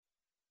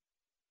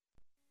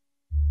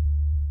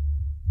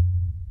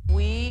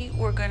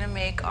were going to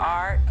make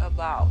art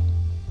about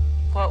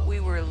what we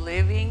were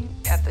living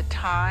at the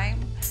time,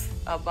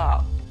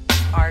 about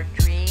our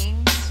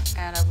dreams,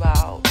 and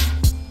about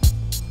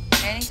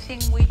anything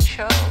we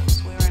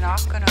chose. We were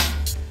not going to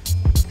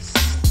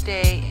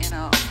stay in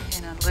a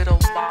little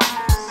box.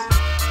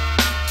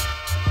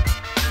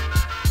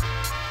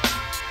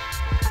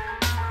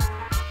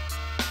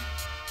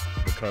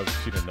 Because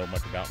she didn't know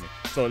much about me.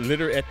 So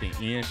literally at the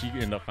end, she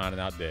ended up finding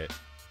out that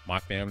my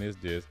family is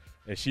this,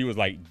 and she was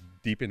like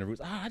deep in the Roots.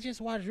 I just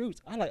watched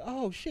Roots. I like,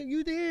 oh shit,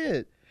 you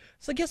did.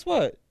 So guess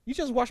what? You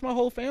just watched my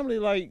whole family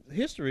like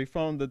history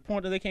from the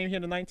point that they came here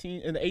in the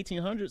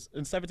 1800s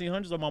and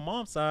 1700s on my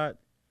mom's side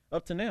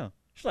up to now.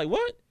 She's like,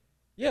 what?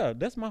 Yeah,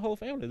 that's my whole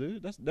family,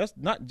 dude. That's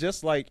not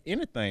just like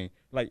anything.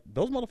 Like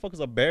those motherfuckers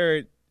are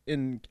buried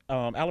in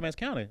Alamance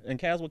County, in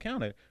Caswell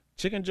County.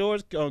 Chicken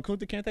George,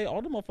 Kunta Kinte,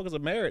 all the motherfuckers are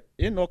married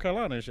in North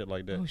Carolina and shit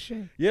like that. Oh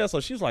shit. Yeah, so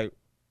she's like,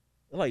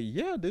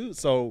 yeah, dude.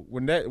 So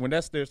when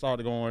that still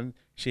started going,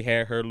 she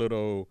had her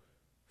little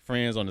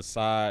friends on the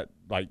side,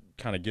 like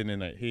kind of getting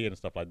in her head and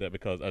stuff like that.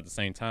 Because at the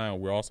same time,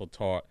 we're also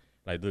taught,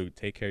 like, dude,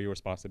 take care of your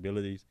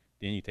responsibilities,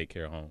 then you take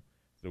care of home.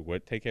 So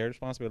what? Take care of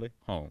responsibility,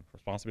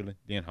 responsibility,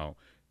 then home.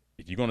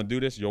 If you're gonna do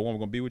this, your woman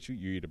gonna be with you.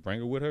 You either bring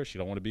her with her. She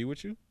don't want to be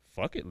with you.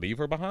 Fuck it, leave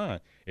her behind.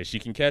 If she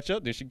can catch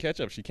up, then she can catch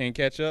up. If she can't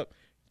catch up,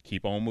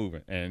 keep on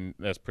moving. And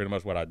that's pretty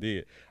much what I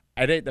did.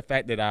 It ain't the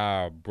fact that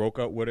I broke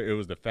up with her. It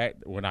was the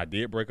fact when I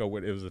did break up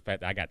with her, it was the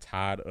fact that I got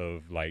tired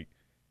of like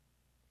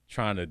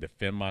trying to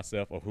defend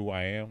myself of who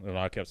I am. And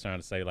I kept trying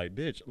to say like,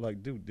 bitch,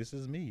 like, dude, this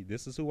is me.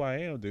 This is who I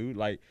am, dude.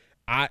 Like,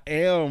 I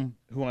am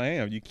who I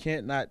am. You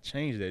can't not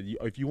change that.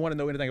 If you want to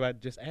know anything about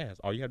it, just ask.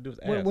 All you have to do is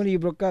ask. When you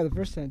broke up the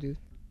first time, dude?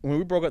 When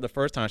we broke up the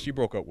first time, she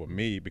broke up with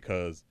me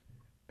because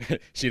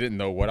she didn't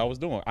know what I was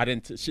doing.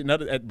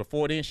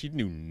 Before then, she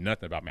knew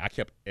nothing about me. I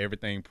kept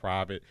everything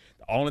private.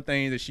 The only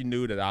thing that she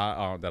knew that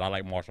I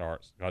like martial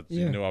arts.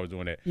 She knew I was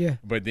doing that. Yeah.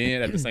 But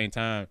then at the same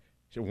time,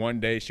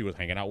 one day she was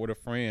hanging out with a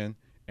friend,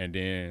 and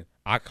then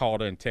I called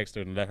her and texted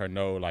her and let her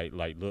know, like,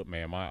 look,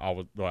 man,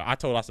 I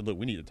told her, I said, look,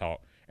 we need to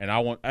talk. And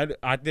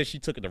I think she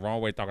took it the wrong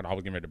way, thinking I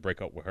was getting ready to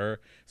break up with her.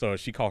 So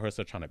she called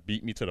herself trying to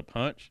beat me to the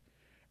punch.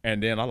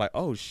 And then I'm like,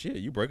 oh shit,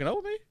 you breaking up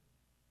with me?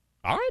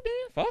 All right, then,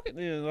 fuck it,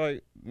 then.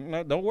 Like,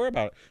 no, don't worry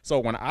about it. So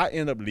when I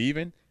end up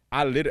leaving,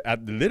 I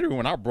literally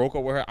when I broke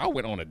up with her, I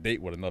went on a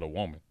date with another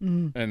woman,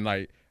 and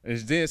like, and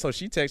then so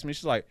she texted me,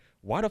 she's like,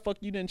 why the fuck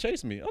you didn't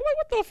chase me? I'm like,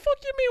 what the fuck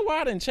you mean? Why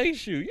I didn't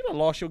chase you? You done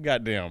lost your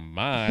goddamn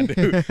mind,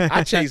 dude.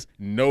 I chased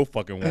no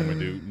fucking woman,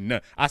 dude.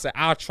 No. I said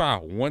I'll try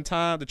one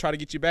time to try to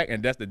get you back,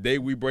 and that's the day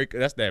we break.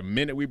 That's that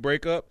minute we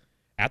break up.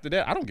 After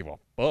that, I don't give a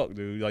fuck,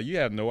 dude. Like, you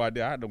have no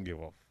idea. I don't give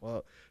a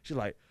fuck. She's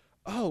like,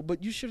 oh,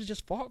 but you should have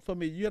just fought for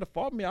me. You had to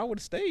fought for me. I would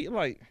have stayed. I'm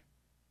like,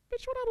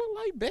 bitch, what I look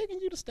like begging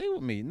you to stay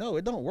with me? No,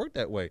 it don't work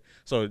that way.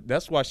 So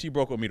that's why she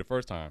broke with me the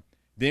first time.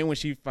 Then when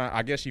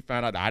I guess she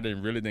found out that I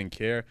didn't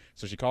care.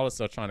 So she called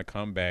herself trying to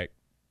come back.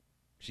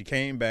 She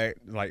came back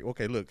like,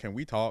 okay, look, can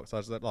we talk? So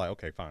I said, like,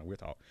 okay, fine, we'll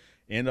talk.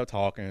 End up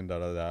talking, da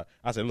da da.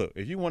 I said, look,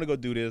 if you want to go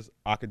do this,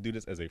 I could do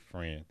this as a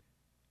friend.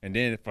 And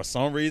then for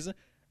some reason,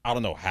 I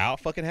don't know how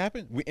it fucking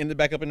happened, we ended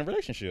back up in a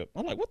relationship.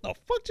 I'm like, what the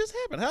fuck just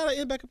happened? How did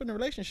I end back up in a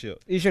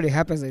relationship? Usually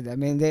happens like that,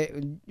 man.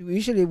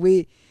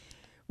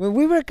 When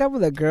we break up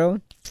with a girl,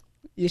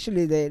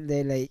 usually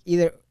they like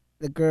either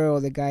the girl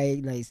or the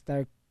guy like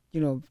start,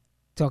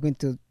 talking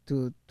to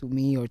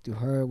me or to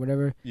her,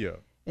 whatever. Yeah.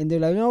 And they're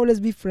like, no,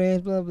 let's be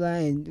friends, blah, blah,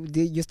 and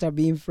you start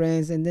being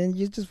friends, and then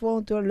you just fall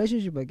into a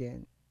relationship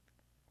again.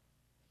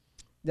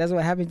 That's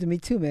what happened to me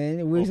too,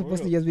 man. We were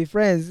supposed to just be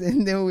friends,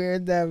 and then we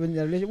ended up in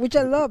a relationship, which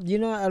I loved.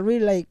 I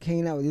really like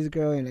hanging out with this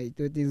girl and like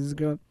doing this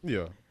girl.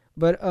 Yeah.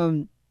 But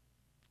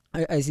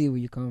I see where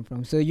you're coming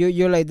from. So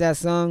you're like that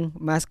song,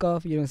 Mask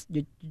Off. You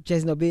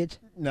chase no bitch.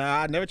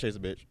 Nah, I never chase a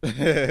bitch.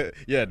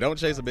 Yeah, don't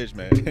chase a bitch,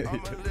 man. I'm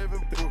a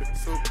living proof,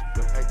 super.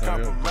 Ain't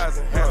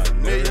compromising,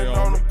 $500,000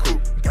 on the coupe.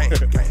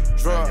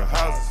 Drug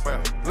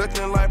houses,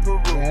 looking like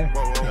Peru. Yeah.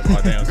 That's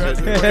my damn shit.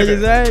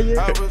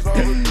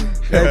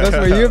 That goes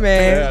for you,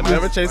 man. Yeah,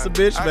 never chase a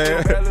bitch,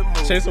 man.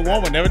 Chase a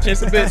woman, never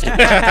chase a bitch.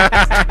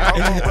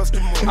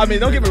 I mean,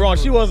 don't get me wrong.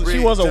 She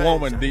was a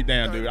woman deep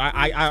down, dude.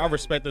 I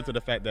respect her to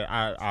the fact that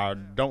I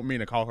don't mean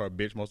to call her a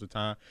bitch most of the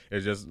time.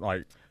 It's just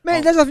like,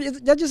 man,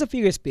 that's just a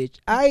figure speech.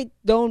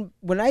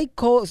 When I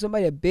call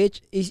somebody a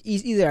bitch, it's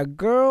either a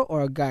girl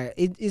or a guy.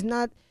 It's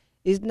not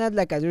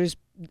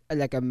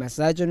like a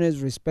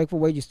misogynist, respectful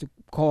way just to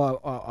call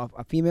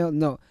a female.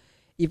 No,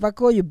 if I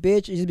call you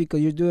bitch, it's just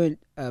because you're doing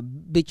a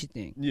bitchy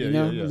thing. Yeah.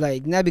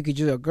 Like not because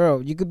you're a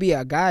girl. You could be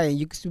a guy and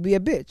you could still be a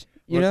bitch.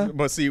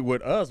 But see,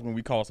 with us, when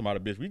we call somebody a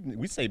bitch,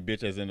 we say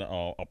bitch as in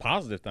a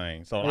positive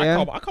thing. So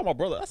yeah. I call my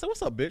brother. I said,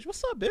 "What's up, bitch?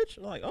 What's up, bitch?"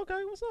 I'm like,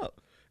 okay, what's up?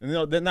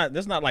 And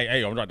that's not like,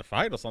 hey, I'm trying to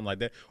fight or something like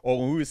that. Or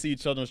when we would see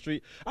each other on the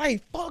street, hey,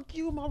 fuck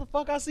you,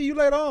 motherfucker. I see you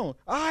later on. All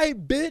right,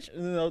 bitch,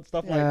 and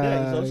stuff like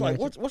that. So it's like,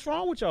 what's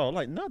wrong with y'all?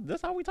 Like, no,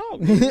 that's how we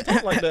talk. We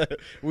talk like that.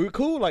 We were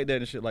cool like that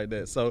and shit like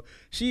that. So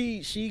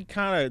she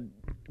kind of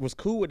was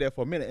cool with that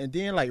for a minute, and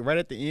then like right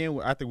at the end,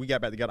 after we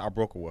got back together, I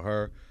broke up with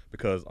her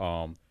because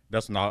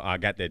That's when I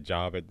got that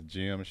job at the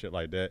gym and shit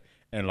like that.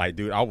 And like,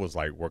 dude, I was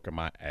like working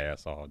my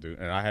ass off, dude.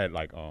 And I had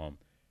like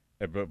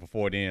but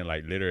before then,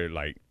 like literally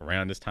like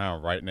around this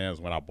time right now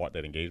is when I bought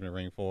that engagement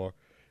ring for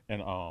her.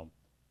 And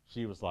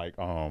she was like,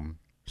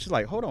 she's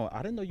like, hold on,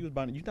 I didn't know you was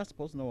buying. You're not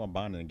supposed to know I'm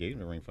buying an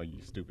engagement ring for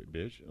you, stupid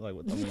bitch. Like,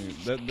 what? I mean,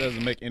 that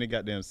doesn't make any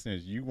goddamn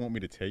sense. You want me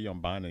to tell you I'm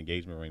buying an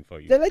engagement ring for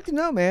you? They like to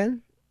know,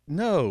 man.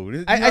 No,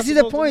 I see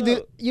the point,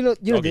 dude. You know.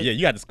 Okay, yeah,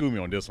 you got to school me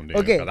on this one, then.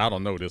 Okay, 'cause I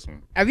don't know this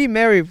one. I've been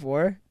married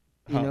for,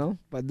 you Huh. know,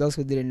 but those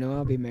who didn't know,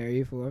 I've been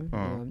married for.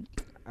 Uh-huh.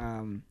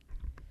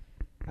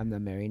 I'm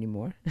not married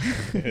anymore.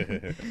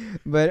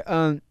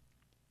 But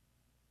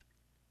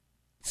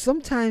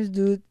sometimes,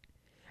 dude,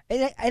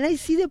 and I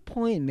see the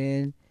point,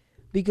 man,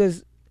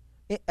 because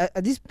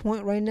at this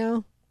point right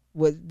now,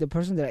 with the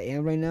person that I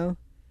am right now,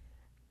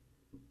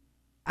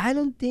 I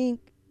don't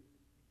think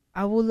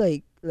I would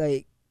like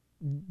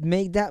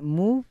make that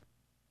move,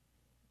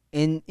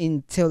 and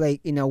until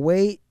like in a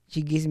way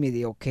she gives me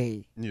the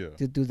okay Yeah.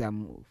 to do that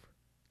move.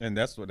 And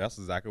that's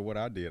exactly what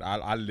I did.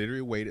 I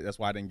literally waited. That's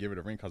why I didn't give her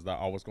the ring, because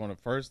I was going to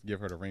first give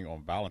her the ring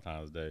on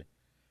Valentine's Day,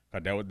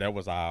 cause that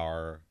was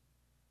our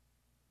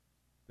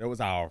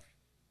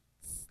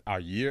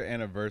year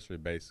anniversary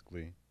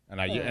basically, and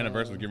our year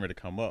anniversary was getting ready to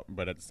come up.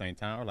 But at the same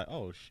time, I was like,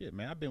 oh shit,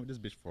 man, I've been with this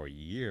bitch for a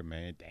year,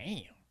 man.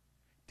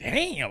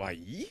 Damn, a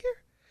year.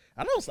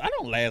 I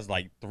don't last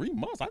like 3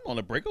 months. I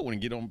normally break up when I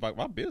get on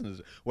my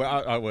business.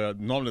 Well,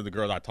 normally the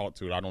girls I talk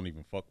to, I don't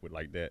even fuck with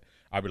like that.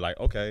 I'd be like,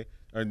 okay,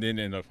 and then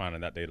end up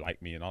finding out they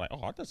like me, and I'm like,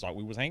 oh, I just thought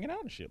we was hanging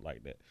out and shit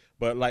like that.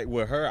 But like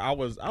with her, I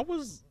was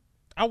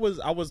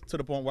to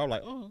the point where I'm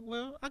like, oh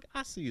well,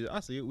 I see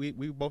it.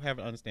 We both have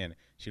an understanding.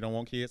 She don't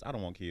want kids, I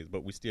don't want kids,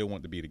 but we still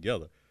want to be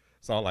together.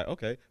 So I'm like,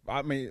 okay.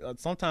 I mean,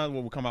 sometimes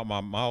when we come out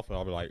my mouth,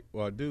 I'll be like,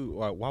 well, dude,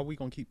 why we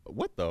gonna keep?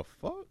 What the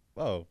fuck?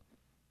 Oh,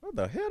 where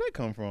the hell that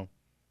come from?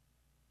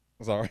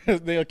 Sorry,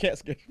 the cat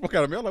scared the fuck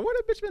out of me. I'm like, where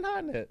that bitch been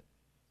hiding at?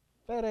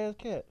 Fat ass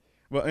cat.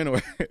 But anyway,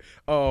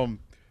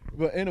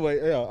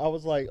 yeah, I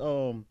was like,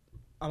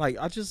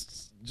 I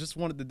just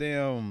wanted the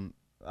damn.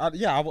 I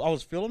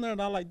was feeling there,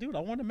 and I like, dude, I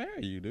want to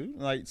marry you, dude.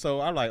 Like, so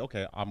I'm like,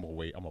 okay, I'm gonna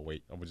wait.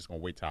 I'm just gonna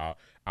wait till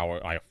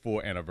our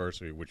full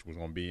anniversary, which was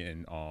gonna be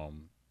in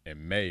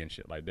May and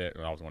shit like that.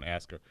 And I was gonna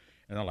ask her,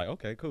 and I'm like,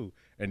 okay, cool.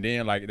 And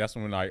then like that's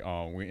when like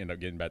we ended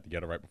up getting back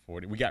together right before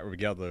we got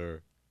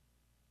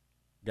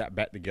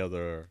back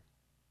together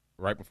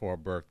right before her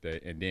birthday,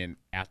 and then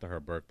after her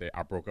birthday,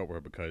 I broke up with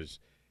her because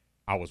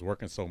I was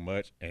working so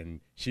much,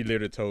 and she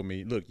literally told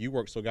me, look, you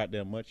work so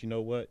goddamn much, you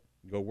know what?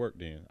 Go work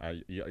then.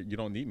 You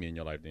don't need me in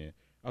your life then.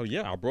 Oh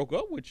yeah, I broke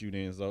up with you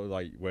then. So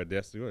like, well,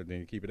 that's good.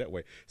 Then keep it that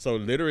way. So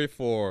literally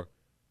for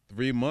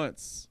 3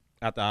 months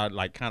after I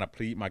like kind of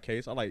plead my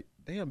case, I like,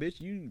 damn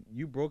bitch,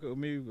 you broke up with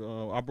me.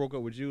 I broke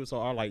up with you. So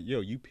I like,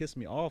 yo, you pissed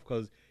me off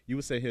because you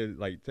would sit here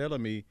like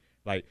telling me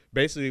like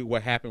basically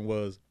what happened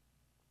was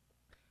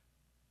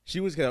she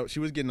was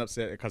getting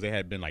upset because it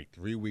had been like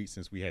 3 weeks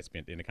since we had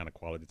spent any kind of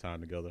quality time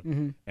together.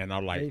 Mm-hmm. And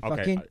I'm like,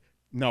 okay.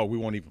 No, we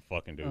won't even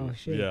fucking do it.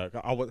 Shit. Yeah,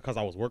 because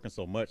I was working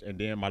so much, and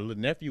then my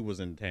little nephew was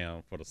in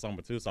town for the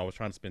summer too, so I was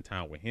trying to spend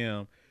time with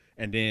him,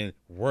 and then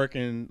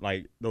working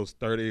like those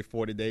 30,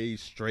 40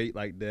 days straight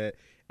like that,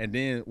 and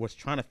then was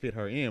trying to fit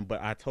her in.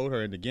 But I told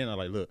her, and again, I'm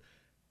like, look,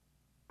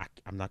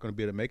 I'm not going to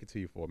be able to make it to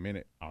you for a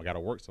minute. I got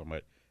to work so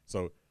much.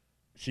 So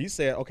she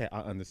said, okay, I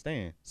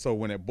understand. So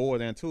when it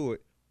boiled down to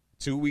it,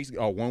 2 weeks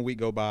or 1 week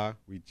go by,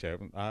 we chat.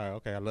 All right,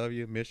 okay, I love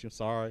you, miss you,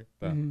 sorry.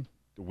 The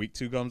week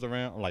 2 comes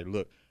around, I'm like,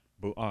 look,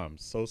 boo, I'm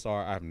so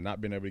sorry I have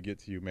not been able to get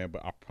to you, man,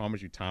 but I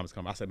promise you time is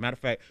coming. I said, matter of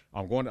fact,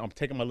 I'm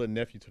taking my little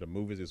nephew to the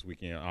movies this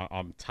weekend.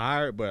 I'm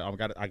tired, but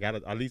I got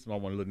at least my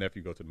one little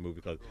nephew go to the movie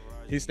because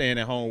he's staying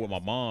at home with my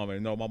mom.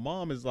 And my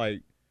mom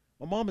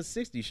is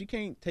 60. She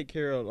can't take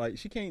care of, like,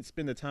 she can't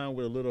spend the time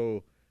with a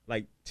little,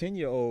 like,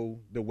 10-year-old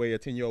the way a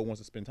 10-year-old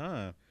wants to spend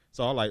time.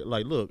 So I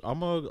like, look,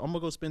 I'm gonna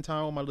go spend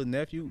time with my little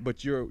nephew,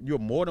 but you're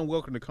more than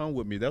welcome to come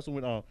with me. That's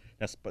when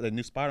that's the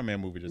new Spider-Man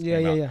movie just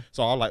came out. Yeah.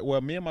 So I like, well,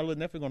 me and my little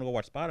nephew are gonna go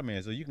watch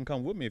Spider-Man, so you can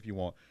come with me if you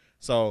want.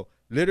 So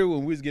literally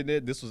when we was getting there,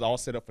 this was all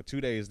set up for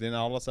 2 days. Then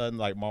all of a sudden,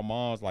 like, my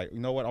mom's like, you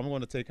know what, I'm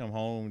gonna take him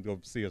home and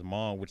go see his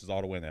mom, which is all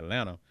the way in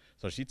Atlanta.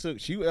 So she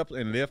up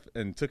and left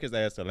and took his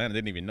ass to Atlanta.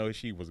 Didn't even know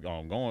she was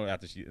going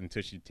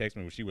until she texted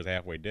me when she was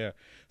halfway there.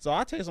 So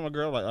I texted my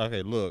girl like,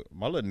 okay, look,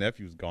 my little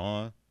nephew's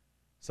gone.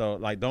 So,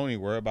 like, don't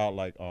even worry about,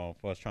 like,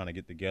 for us trying to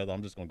get together.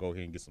 I'm just going to go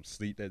ahead and get some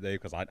sleep that day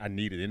because I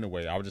need it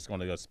anyway. I was just going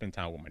to go spend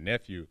time with my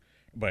nephew.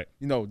 But,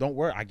 don't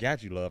worry. I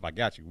got you, love. I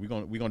got you. We're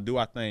gonna do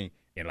our thing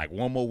in, like,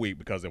 1 more week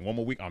because in 1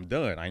 more week, I'm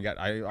done. I'm not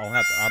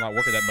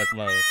working that much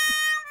love.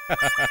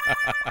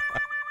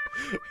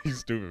 You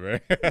stupid,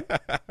 man.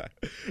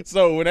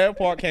 So when that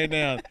part came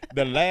down,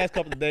 the last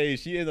couple of days,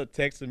 she ended up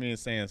texting me and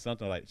saying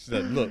something like, she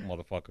said, look,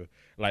 motherfucker,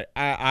 like,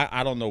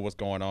 I don't know what's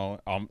going on.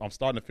 I'm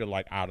starting to feel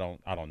like I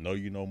don't know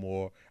you no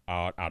more.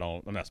 I'm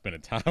not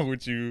spending time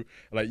with you.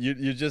 Like,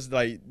 you're just,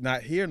 like,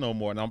 not here no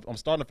more. And I'm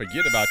starting to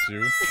forget about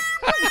you.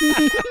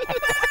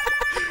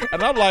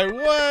 And I'm like,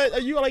 what? Are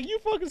you like, you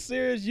fucking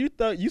serious? You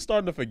thought you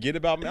starting to forget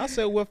about me? I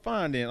said, well,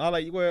 fine then. I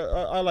like,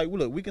 well,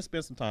 look, we can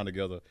spend some time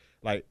together.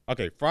 Like,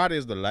 okay, Friday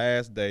is the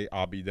last day.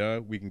 I'll be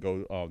done. We can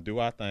go do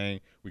our thing.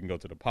 We can go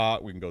to the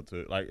park. We can go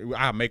to, like,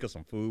 I'll make us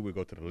some food. We'll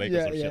go to the lake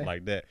or some shit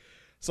like that.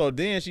 So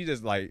then she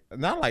just like,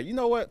 and I'm like, you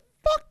know what?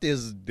 Fuck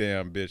this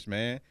damn bitch,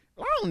 man.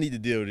 I don't need to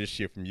deal with this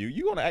shit from you.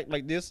 You gonna act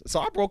like this? So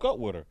I broke up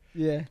with her.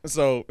 Yeah.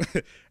 So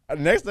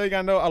next thing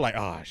I know, I'm like,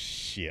 oh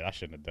shit, I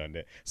shouldn't have done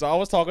that. So I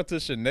was talking to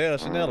Chanel.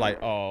 Chanel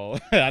like, oh,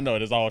 I know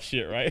it's all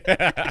shit, right?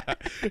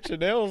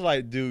 Chanel was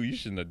like, dude, you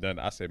shouldn't have done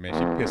it. I said, man,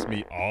 she pissed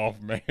me off,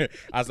 man.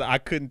 I said I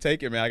couldn't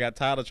take it, man. I got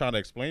tired of trying to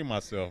explain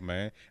myself,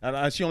 man.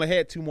 And she only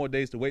had 2 more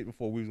days to wait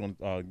before we was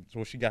gonna.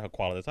 So she got her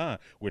quality time,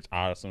 which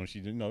I assume she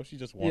didn't know. She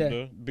just wanted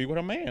to be with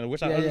her man,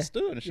 which I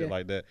understood and shit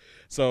like that.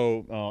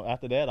 So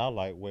after that, I was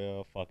like,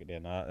 well, fuck it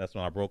then. That's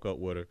when I broke up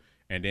with her.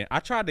 And then I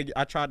tried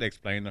to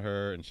explain to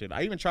her and shit.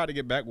 I even tried to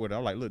get back with her.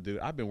 I'm like, look,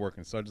 dude, I've been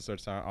working such and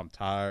such time. I'm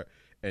tired,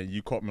 and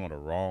you caught me on the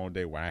wrong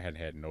day where I hadn't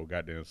had no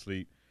goddamn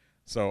sleep.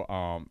 So,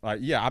 like,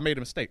 yeah, I made a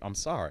mistake. I'm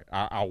sorry.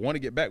 I want to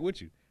get back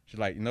with you. She's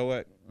like, you know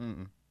what?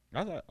 I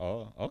was like,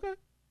 oh, okay.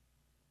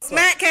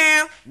 Smack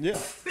Cam. Yeah.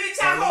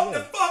 Bitch, I hope the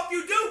fuck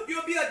you do.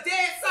 You'll be a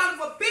dead son of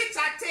a bitch.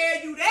 I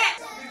tell you that.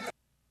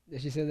 Yeah,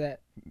 she said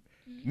that.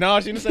 No,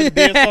 she didn't say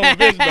dead son of a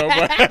bitch though.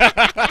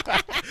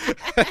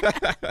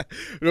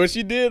 But what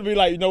she did be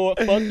like, you know what?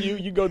 Fuck you.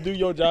 You go do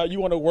your job. You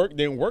want to work?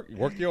 Then work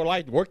your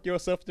life. Work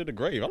yourself to the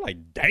grave. I'm like,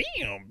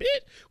 damn,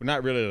 bitch. Well,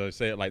 not really to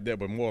say it like that,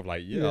 but more of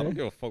like, yeah, I don't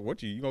give a fuck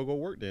what you gonna go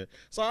work there.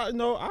 So I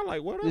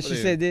like whatever. Did she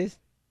say this?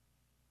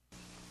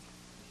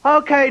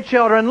 Okay,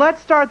 children,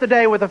 let's start the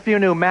day with a few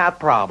new math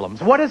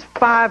problems. What is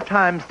 5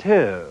 times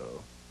 2?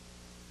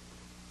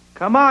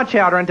 Come on,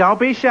 children, don't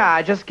be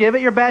shy. Just give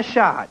it your best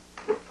shot.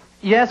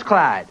 Yes,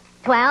 Clyde.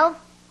 12.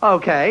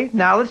 Okay,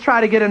 now let's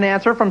try to get an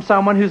answer from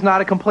someone who's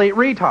not a complete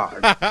retard.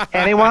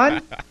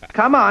 Anyone?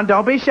 Come on,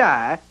 don't be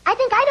shy. I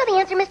think I know the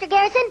answer, Mr.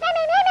 Garrison.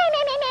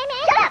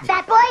 Shut up,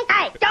 fat boy.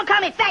 Hey, don't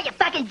call me fat, you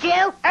fucking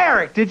Jew.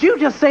 Eric, did you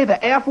just say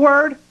the F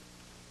word?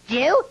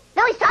 Jew?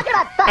 No, he's talking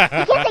about fuck.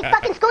 You can't say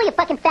fucking school, you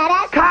fucking fat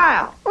ass.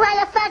 Kyle!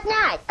 Why the fuck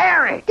not?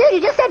 Eric! Dude,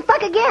 you just said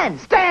fuck again.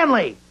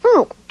 Stanley!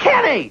 Who?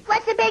 Kenny!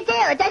 What's the big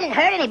deal? It doesn't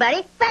hurt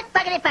anybody. Fuck,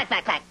 fuckity, fuck,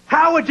 fuck, fuck.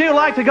 How would you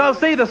like to go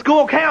see the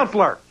school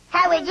counselor?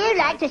 How would you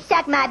like to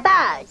suck my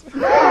balls?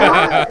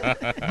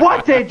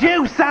 What did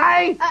you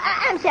say?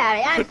 I'm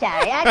sorry.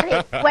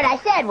 Actually, what I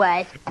said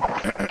was...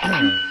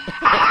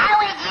 How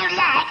would you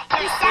like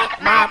to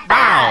suck my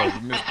balls?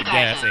 Mr.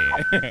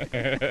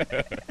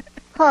 Gassy.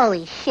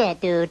 Holy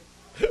shit, dude.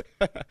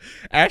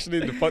 Actually,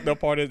 the fucked up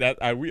part is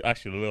that we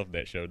actually love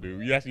that show, dude.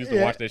 We actually used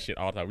to watch that shit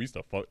all the time. We used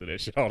to fuck to that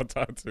shit all the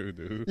time too,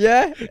 dude.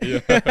 Yeah?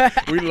 Yeah.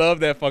 We love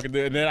that fucking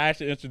dude. And then I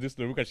actually introduced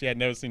her because she had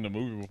never seen the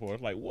movie before.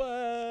 It's like,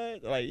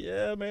 what? Like,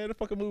 yeah, man, the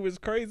fucking movie is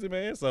crazy,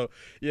 man. So,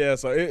 yeah,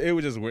 so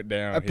it just went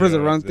down. I pressed the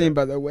wrong thing,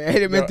 by the way. I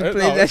didn't mean to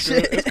play that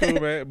shit. It's cool,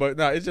 man. But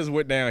no, it just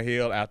went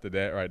downhill after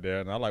that right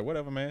there. And I'm like,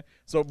 whatever, man.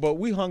 So, but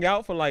we hung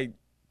out for a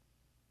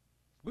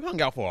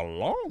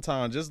long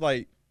time, just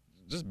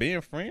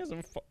being friends.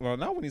 And well,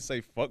 not when you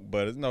say fuck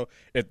buddies. No,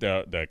 if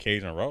the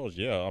occasion arose,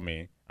 yeah. I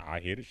mean, I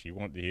hit it. She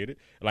wanted to hit it.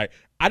 Like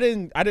I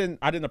didn't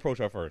approach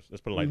her first. Let's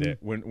put it like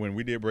that. When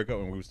we did break up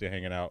and we were still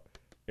hanging out,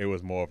 it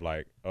was more of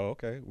like, oh,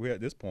 okay, we're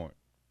at this point.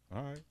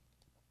 All right.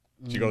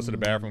 She goes to the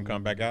bathroom,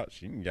 come back out.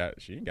 She ain't got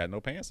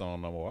no pants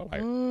on no more. I'm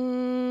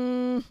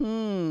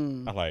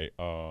like,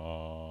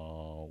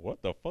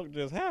 what the fuck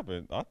just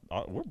happened?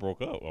 We're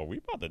broke up. Are we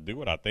about to do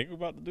what I think we're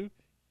about to do?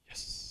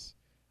 Yes.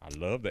 I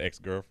love the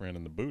ex-girlfriend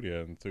and the booty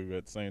and two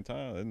at the same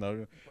time. You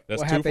know,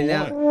 that's what 2 for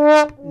happened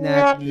 1.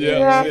 now?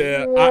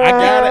 Yeah.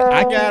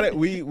 I got it.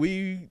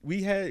 We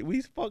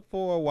fucked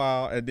for a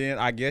while, and then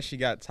I guess she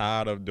got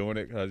tired of doing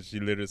it because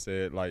she literally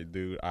said, like,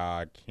 dude,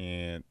 I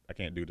can't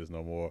do this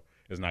no more.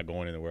 It's not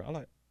going anywhere. I'm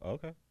like,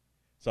 okay.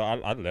 So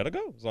I let her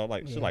go. So I'm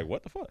like, she's like,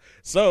 what the fuck?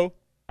 So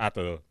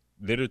after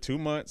literally 2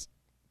 months,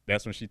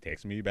 that's when she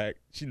texted me back.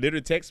 She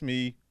literally texted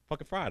me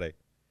fucking Friday.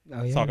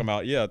 Oh, yeah. Talking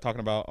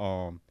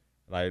about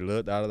like,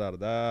 look,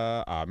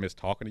 I miss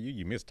talking to you.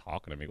 You miss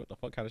talking to me. What the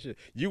fuck kind of shit?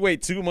 You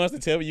wait 2 months to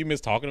tell me you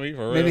miss talking to me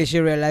for real? Maybe she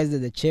realized that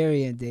the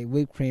cherry and the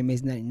whipped cream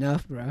is not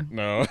enough, bro.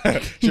 No,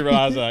 she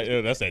realized like,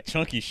 ew, that's that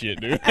chunky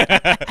shit, dude.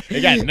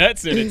 It got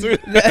nuts in it too.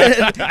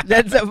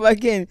 that's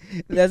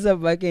a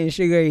fucking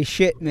sugary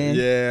shit, man.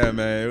 Yeah,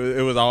 man.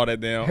 It was all that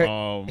damn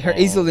her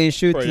insulin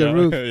shoot to the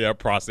roof. Yeah,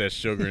 processed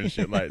sugar and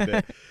shit like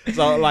that.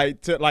 So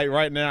like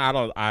right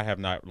now, I have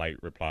not like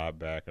replied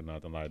back or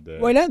nothing like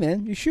that. Why not,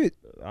 man? You should.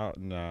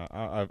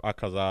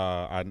 Because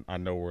I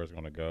know where it's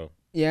gonna go.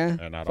 Yeah,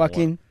 and I don't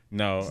fucking.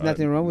 No, there's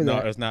nothing wrong with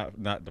that. No, it's not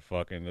the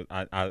fucking.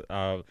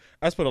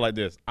 Let's put it like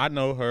this. I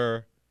know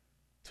her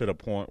to the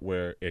point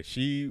where if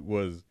she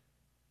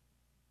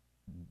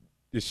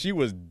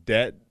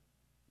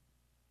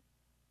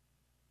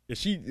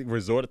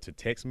resorted to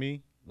text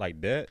me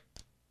like that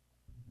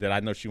I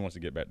know she wants to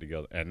get back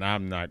together, and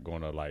I'm not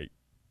gonna like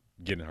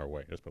get in her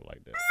way. Let's put it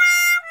like that.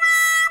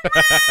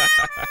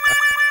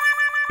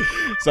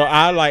 So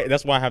I like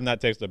that's why I have not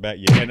texted her back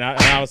yet. And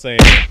I was saying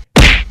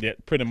yeah,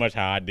 pretty much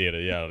how I did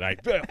it. Yeah,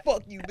 like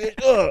fuck you, bitch.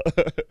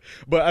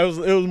 But it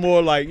was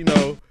more like, you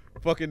know,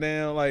 fucking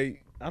down.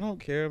 Like I don't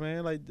care,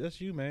 man. Like that's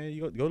you, man.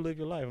 You go live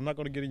your life. I'm not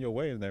gonna get in your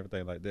way and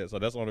everything like that. So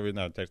that's the only reason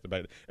I text her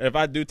back. And if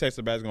I do text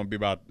her back,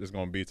 it's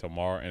gonna be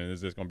tomorrow, and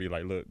it's just gonna be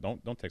like, look,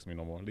 don't text me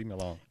no more. Leave me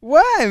alone.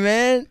 Why,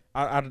 man?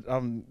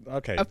 I'm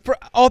okay.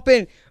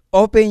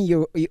 Open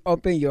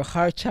your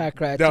heart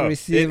chakra to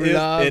receive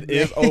love. It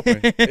is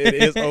open. It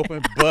is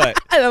open. But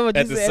I love what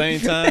at you the said. same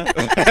time,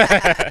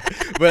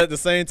 but at the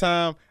same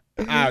time,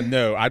 I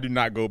know I do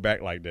not go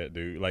back like that,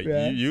 dude. Like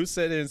you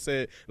said it and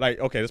said, like,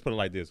 okay, let's put it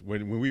like this.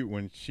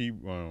 When she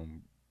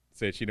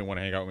said she didn't want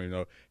to hang out with me, you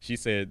know, she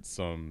said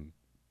some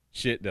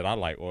shit that I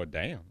like. Oh,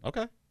 damn.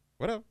 Okay,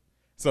 whatever.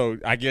 So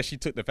I guess she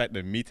took the fact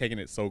that me taking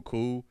it so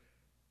cool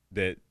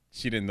that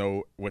she didn't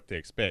know what to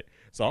expect.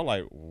 So I'm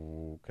like,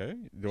 okay.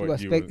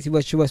 She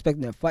was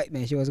expecting a fight,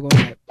 man. She was going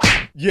like,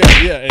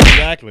 yeah,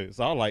 exactly.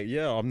 So I'm like,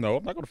 I'm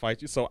not gonna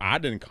fight you. So I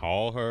didn't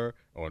call her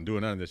or do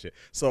none of this shit.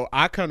 So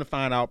I come to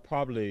find out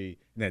probably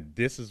that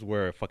this is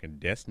where fucking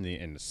destiny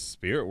and the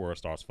spirit world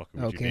starts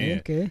fucking with you, man.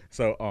 Okay.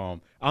 So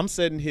I'm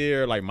sitting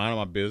here like minding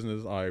my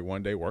business, like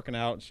one day working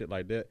out and shit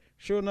like that.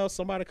 Sure enough,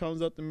 somebody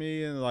comes up to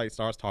me and like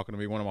starts talking to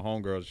me, one of my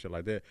homegirls and shit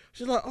like that.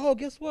 She's like, oh,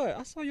 guess what?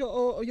 I saw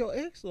your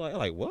ex.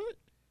 Like what?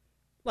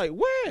 Like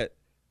what?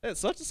 At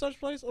such and such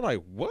place? I'm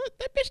like, what?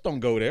 That bitch don't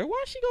go there.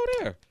 Why she go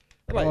there?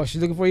 Like, oh,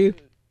 she's looking for you?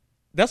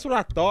 That's what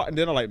I thought, and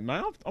then I'm like,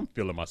 man, I'm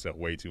feeling myself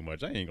way too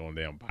much. I ain't gonna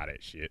damn buy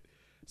that shit.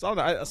 So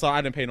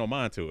I didn't pay no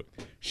mind to it.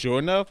 Sure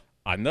enough,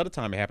 another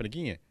time it happened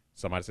again.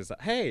 Somebody says,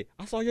 hey,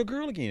 I saw your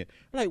girl again.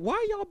 I'm like,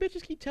 why y'all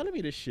bitches keep telling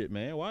me this shit,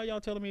 man? Why y'all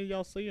telling me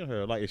y'all seeing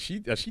her? Like, is she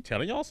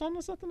telling y'all something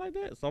or something like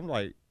that? So I'm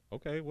like,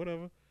 okay,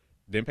 whatever.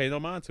 Didn't pay no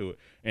mind to it.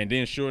 And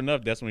then sure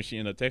enough, that's when she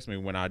ended up texting me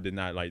when I did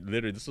not, like,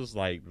 literally, this was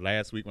like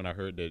last week when I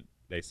heard that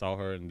they saw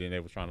her and then they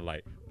was trying to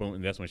like, boom,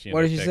 and that's when she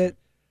ended up texting. What did she say?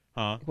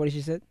 Huh? What did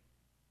she say?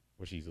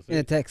 What she said? In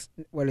a text.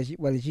 What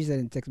did she say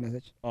in the text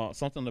message?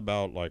 Something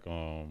about like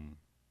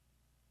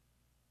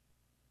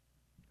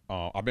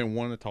I've been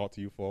wanting to talk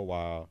to you for a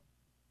while,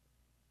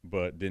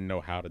 but didn't know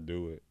how to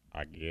do it.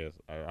 I guess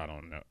I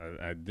don't know.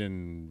 I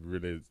didn't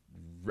really.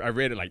 I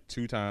read it like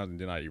 2 times and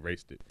then I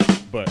erased it.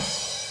 But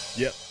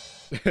yep.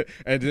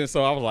 And then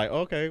so I was like,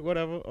 okay,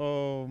 whatever.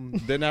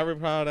 Didn't I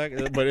reply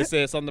that? But it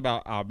said something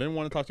about I've been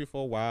wanting to talk to you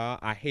for a while.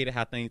 I hated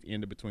how things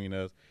ended between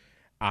us.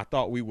 I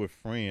thought we were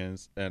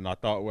friends, and I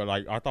thought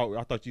I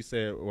thought you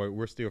said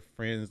we're still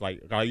friends.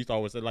 Like I used to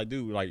always say, like,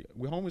 dude, like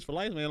we're homies for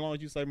life, man. As long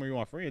as you say you're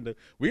my friend,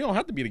 we don't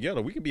have to be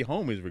together. We can be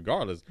homies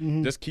regardless.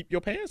 Mm-hmm. Just keep your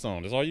pants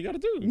on. That's all you got to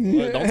do.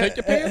 Like, don't take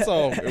your pants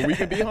off, and we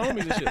can be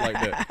homies and shit like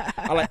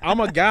that.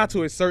 I'm a guy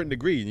to a certain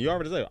degree, and you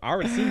already said I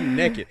already seen you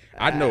naked.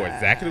 I know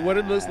exactly what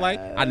it looks like.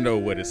 I know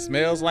what it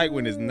smells like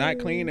when it's not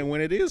clean and when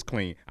it is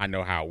clean. I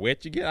know how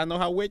wet you get. I know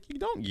how wet you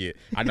don't get.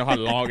 I know how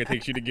long it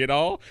takes you to get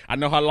off. I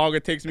know how long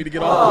it takes me to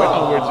get off when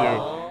I'm with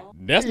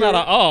you. That's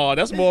not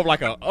that's more of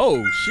like a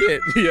oh shit.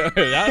 Yeah,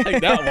 I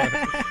like that one.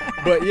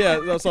 But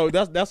yeah, so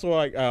that's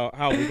like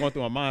how we're going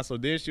through my mind. So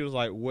then she was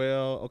like,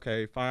 well,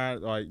 okay,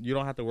 fine, like you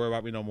don't have to worry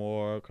about me no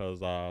more because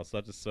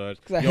such and such.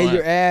 Cause I hate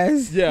your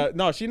ass. Yeah,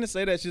 no, she didn't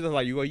say that. She's just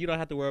like, you don't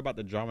have to worry about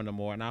the drama no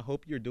more, and I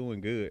hope you're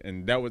doing good.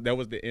 And that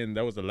was the end.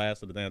 That was the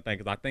last of the damn thing.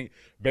 Because I think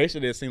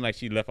basically it seemed like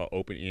she left an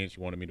open end. She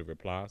wanted me to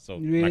reply. So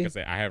really? Like I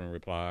said, I haven't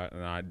replied,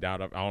 and I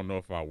doubt I don't know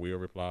if I will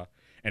reply.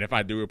 And if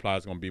I do reply,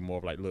 it's gonna be more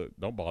of like, look,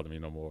 don't bother me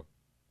no more.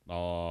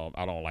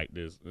 I don't like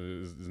this.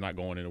 It's not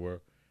going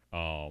anywhere.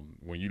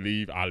 When you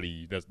leave, I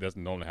leave. That's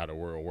normally how the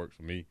world works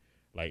for me.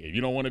 Like if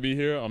you don't want to be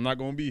here, I'm not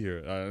gonna be here.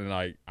 And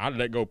like I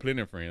let go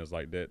plenty of friends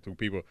like that to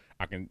people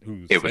I can.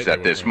 It was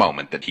at this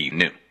moment that he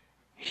knew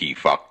he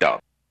fucked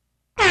up.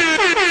 She fucked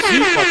up.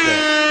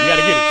 You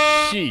gotta get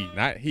it. She,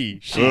 not he.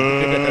 She.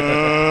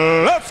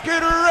 Let's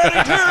get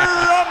ready to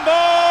rumble.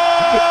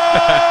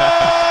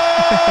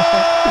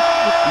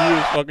 You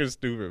was fucking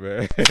stupid,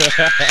 man.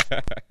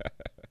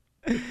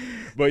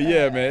 But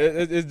yeah,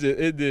 man,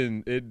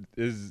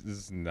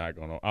 it's not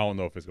gonna. I don't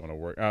know if it's gonna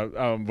work.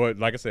 But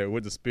like I said,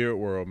 with the spirit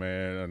world,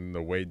 man, and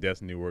the way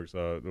destiny works,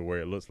 the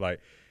way it looks like,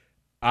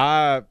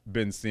 I've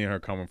been seeing her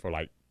coming for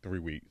like 3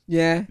 weeks.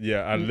 Yeah.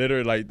 Yeah, I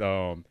literally like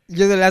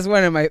You're the last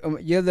one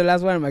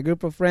in my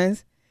group of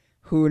friends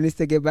who needs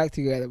to get back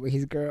together with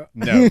his girl.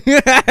 No,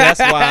 that's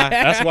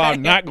why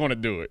I'm not gonna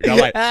do it.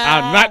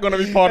 I'm not gonna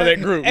be part of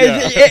that group.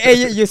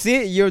 Hey, you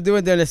see, you're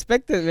doing the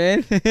unexpected,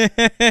 man.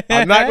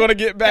 I'm not gonna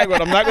get back with.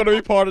 I'm not gonna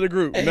be part of the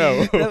group.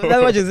 No, that's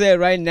what you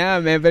said right now,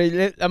 man. But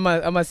I'm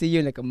gonna see you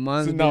in like a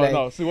month. See,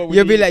 no. See what we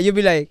you'll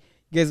be like,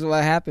 guess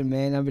what happened,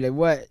 man? I'll be like,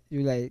 what?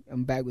 You're like,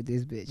 I'm back with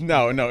this bitch.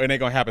 No, it ain't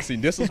gonna happen. See,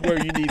 this is where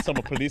you need some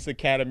of Police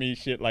Academy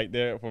shit like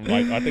that from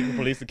like I think from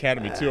Police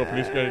Academy 2 or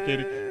Police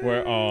Academy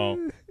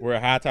where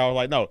Hightower was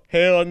like, no,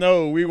 hell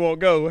no, we won't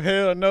go.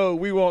 Hell no,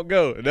 we won't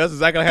go. And that's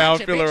exactly how I'm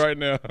feeling right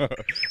now.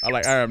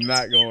 I am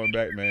not going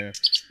back, man.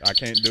 I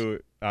can't do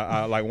it.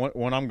 I like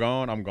when I'm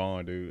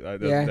gone, dude.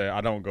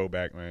 I don't go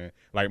back, man.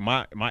 Like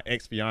my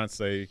ex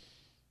fiance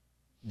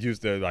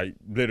used to like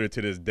literally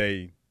to this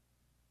day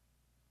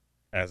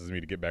asks me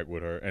to get back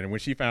with her. And when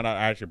she found out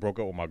I actually broke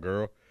up with my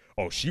girl,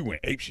 oh, she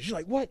went ape shit. She's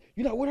like, what?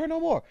 You're not with her no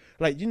more?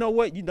 Like, you know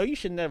what? You know you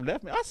should never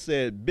left me. I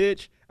said,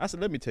 bitch. I said,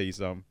 let me tell you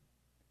something.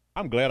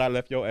 I'm glad I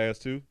left your ass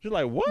too. She's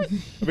like, what?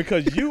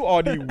 Because you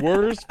are the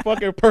worst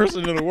fucking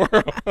person in the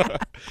world.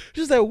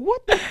 She's like,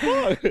 what the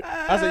fuck?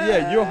 I said,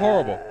 yeah, you're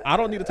horrible. I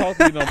don't need to talk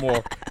to you no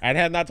more. I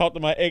had not talked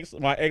to my ex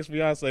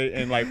fiance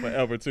in like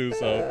forever too.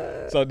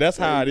 So that's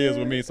how it is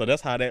with me. So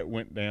that's how that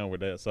went down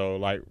with that. So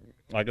like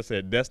I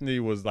said, Destiny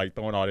was like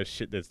throwing all this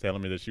shit that's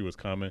telling me that she was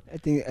coming. I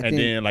think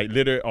then like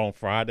literally on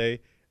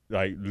Friday,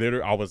 like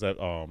literally I was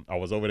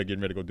over there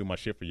getting ready to go do my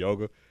shit for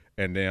yoga.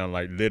 And then,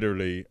 like,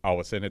 literally, I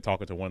was sitting there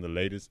talking to one of the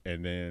ladies.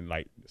 And then,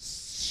 like,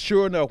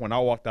 sure enough, when I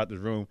walked out the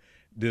room,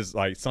 this,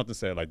 like, something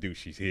said, like, dude,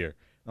 she's here.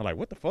 I'm like,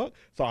 what the fuck?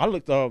 So I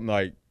looked up,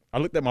 like, I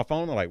looked at my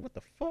phone. I'm like, what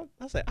the fuck?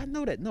 I said, I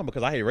know that number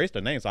because I had erased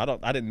her name. So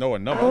I didn't know her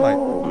number. I'm like,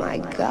 oh, my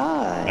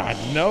God.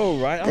 I know,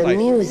 right? The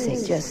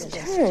music just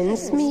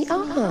turns me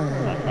on.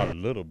 A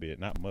little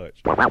bit, not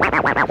much. But when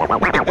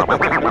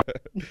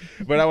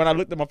I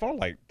looked at my phone, I'm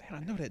like,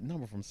 damn, I know that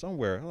number from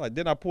somewhere. I'm like,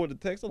 then I pulled the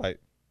text. I'm like,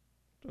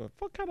 the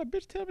fuck kind of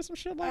bitch tell me some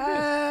shit like this?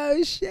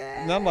 Oh, shit.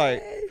 And I'm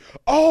like,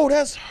 oh,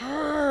 that's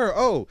her.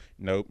 Oh,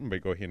 nope. I'm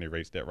going to go ahead and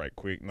erase that right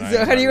quick. No,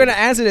 so how are you going to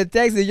answer the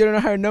text if you don't know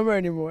her number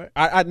anymore?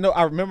 I know.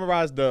 I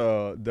memorized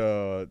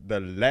the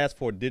last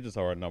 4 digits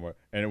of her number,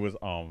 and it was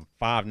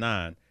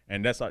 59.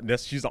 And that's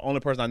she's the only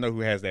person I know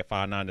who has that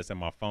 59 that's in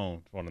my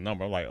phone for the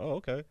number. I'm like,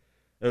 oh, okay.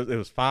 It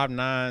was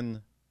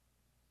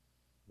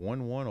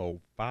 5911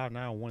 or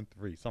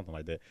 5913, something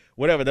like that.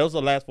 Whatever. Those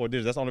are the last 4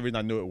 digits. That's the only reason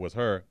I knew it was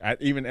her.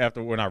 Even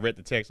after when I read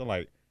the text, I'm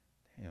like,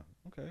 damn,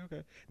 okay.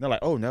 And they're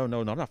like, oh no,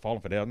 I'm not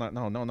falling for that. I'm not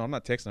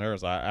texting her.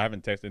 So I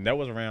haven't texted. And that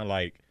was around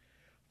like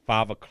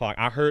 5 o'clock.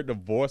 I heard the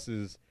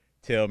voices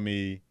tell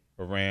me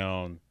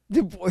around.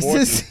 The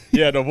voices?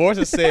 Yeah, the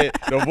voices said,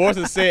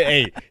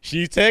 hey,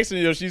 she's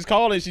texting you, she's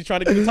calling, she's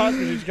trying to get in touch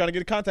with you, she's trying to get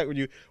in contact with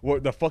you.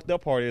 What the fucked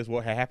up part is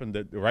what had happened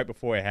right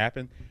before it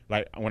happened.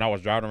 Like when I was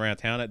driving around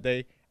town that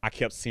day, I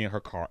kept seeing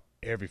her car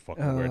every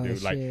fucking where, dude.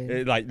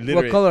 Shit. Like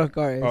literally. What color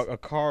car is? A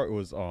car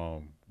was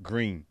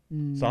green.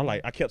 So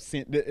I kept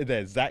seeing the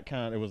exact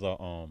kind. It was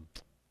a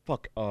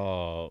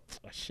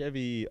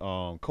Chevy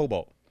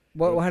Cobalt.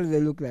 How did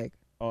they look like?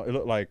 It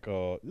looked like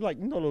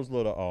you know those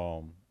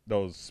little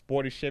those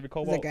sporty Chevy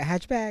Cobalt. It's like a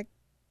hatchback.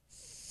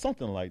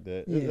 Something like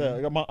that.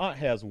 Yeah. My aunt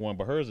has one,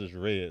 but hers is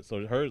red.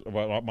 So hers,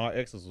 my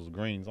ex's was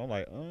green. So I'm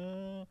like,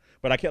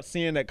 but I kept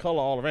seeing that color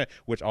all around.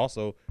 Which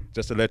also,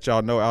 just to let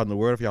y'all know out in the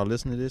world, if y'all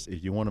listen to this,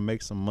 if you want to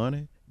make some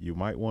money, you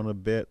might want to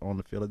bet on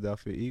the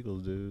Philadelphia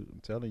Eagles, dude.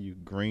 I'm telling you,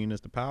 green is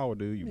the power,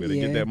 dude. You better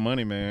get that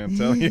money, man. I'm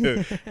telling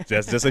you.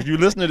 just if you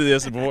listen to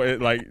this, boy,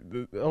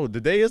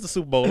 the day is the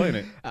Super Bowl, ain't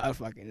it? I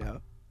fucking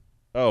know.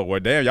 Oh, well,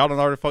 damn, y'all done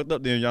already fucked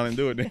up then. Y'all didn't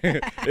do it.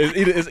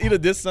 It's either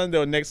this Sunday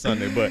or next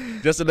Sunday. But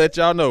just to let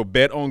y'all know,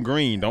 bet on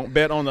green. Don't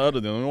bet on the other.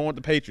 You don't want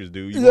the Patriots,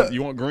 dude.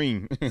 You want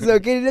green.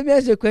 So, Kenny, let me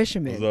ask you a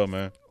question, man. What's up,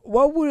 man?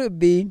 What would it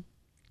be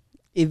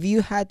if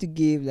you had to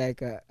give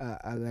like a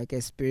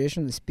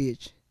inspirational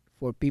speech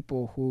for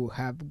people who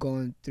have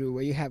gone through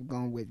where you have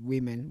gone with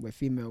women, with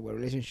female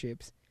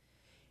relationships?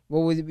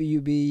 What would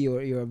be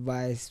your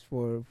advice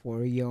for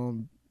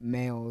young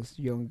males,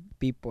 young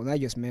people, not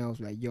just males,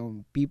 like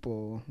young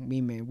people,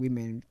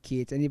 women,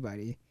 kids,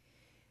 anybody,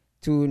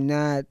 to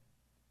not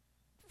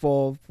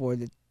fall for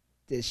the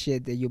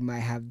shit that you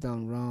might have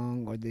done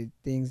wrong, or the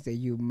things that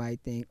you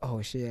might think,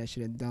 oh shit, I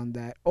should have done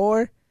that,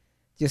 or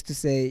just to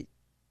say,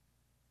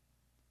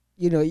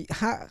 you know,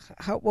 how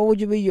what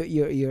would you be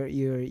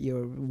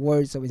your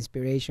words of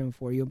inspiration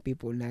for young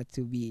people not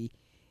to be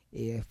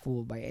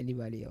fooled by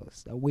anybody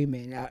else, a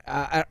woman,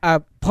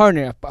 a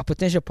partner, a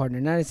potential partner,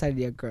 not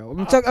necessarily a girl.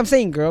 I'm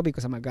saying girl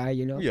because I'm a guy,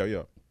 you know.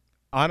 Yeah.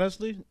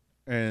 Honestly,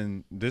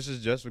 and this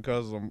is just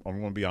because I'm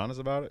going to be honest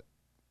about it.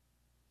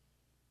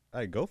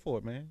 Hey, go for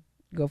it, man.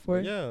 Go for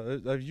it. Yeah,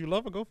 if you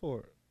love her, go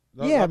for it.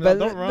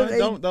 Don't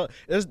run. Don't.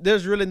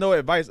 There's really no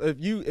advice. If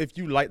you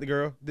like the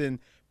girl, then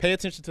pay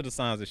attention to the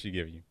signs that she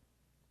gives you.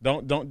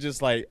 Don't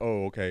just like,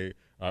 oh, okay,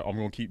 I'm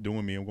gonna keep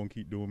doing me. I'm gonna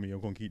keep doing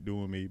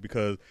me.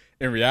 Because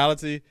in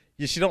reality,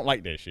 she don't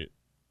like that shit.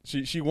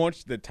 She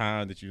wants the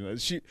time that you.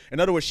 In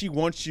other words, she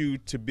wants you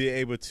to be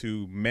able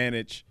to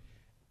manage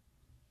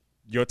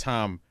your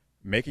time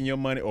making your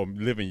money or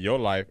living your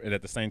life, and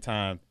at the same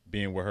time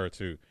being with her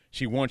too.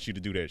 She wants you to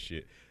do that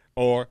shit.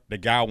 Or the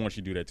guy wants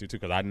you to do that too.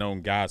 Because I've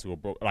known guys who are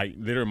broke. Like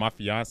literally, my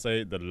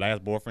fiance, the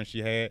last boyfriend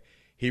she had,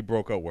 he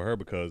broke up with her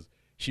because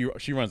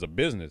she runs a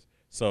business,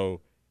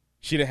 so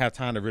she didn't have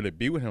time to really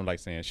be with him. Like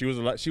saying she was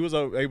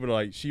able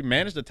to she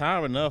managed the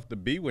time enough to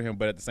be with him,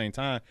 but at the same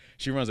time,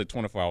 she runs a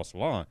 24-hour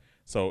salon,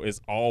 so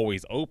it's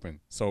always open.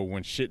 So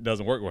when shit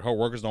doesn't work, when her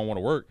workers don't want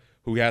to work,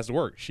 who has to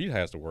work? She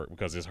has to work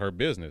because it's her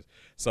business.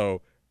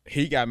 So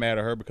he got mad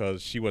at her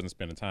because she wasn't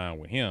spending time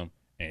with him.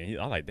 And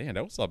I was like, damn,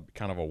 that was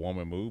kind of a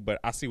woman move, but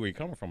I see where you're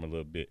coming from a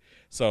little bit.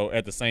 So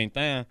at the same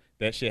time,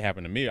 that shit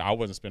happened to me. I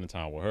wasn't spending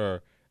time with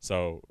her.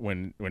 So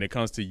when it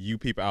comes to you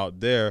people out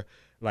there,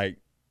 like,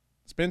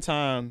 spend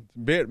time,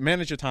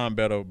 manage your time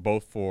better,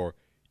 both for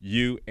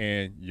you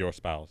and your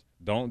spouse.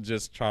 Don't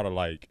just try to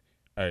like,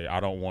 hey, I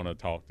don't want to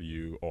talk to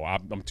you, or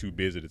I'm too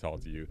busy to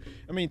talk to you.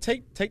 I mean,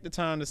 take the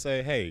time to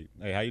say, hey,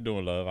 how you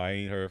doing, love? I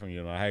ain't heard from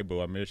you. Like, hey, boo,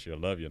 I miss you, I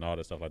love you, and all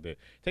that stuff like that.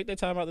 Take that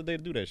time out the day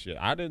to do that shit.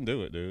 I didn't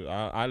do it, dude.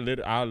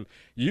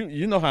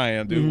 You know how I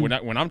am, dude.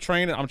 When I'm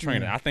training, I'm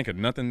training. I think of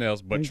nothing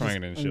else but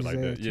training and shit like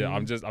that. Yeah,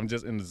 I'm just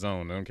in the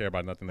zone. I don't care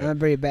about nothing else. I'm a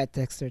very bad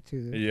texter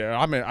too. Though. Yeah,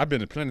 I mean, I've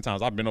been plenty of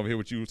times. I've been over here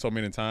with you so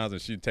many times,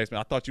 and she texts me,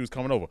 I thought you was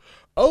coming over.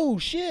 Oh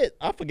shit,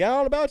 I forgot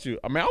all about you.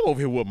 I mean, I'm over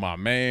here with my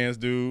mans,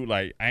 dude.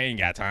 Like, I ain't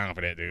got time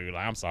for that, dude.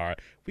 Like, I'm sorry.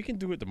 We can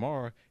do it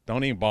tomorrow.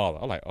 Don't even bother.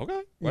 I'm like,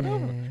 okay,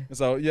 whatever. And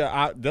so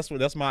yeah,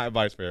 that's my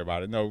advice for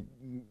everybody. No,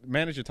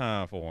 manage your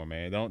time for them,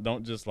 man.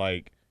 Don't just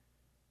like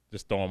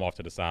just throw them off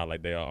to the side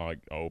like they are like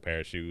an old pair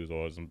of shoes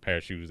or some pair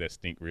of shoes that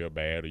stink real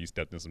bad or you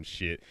stepped in some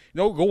shit.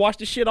 Go wash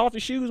the shit off the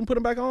shoes and put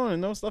them back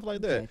on, stuff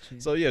like that.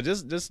 So yeah,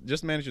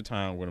 just manage your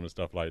time with them and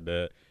stuff like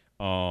that.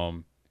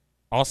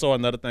 Also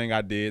another thing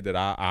I did that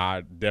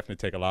I definitely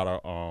take a lot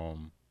of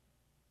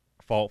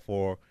fault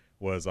for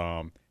was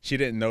she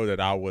didn't know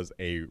that I was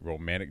a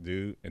romantic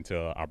dude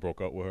until I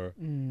broke up with her.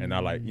 And I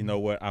like, you know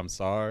what, I'm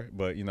sorry,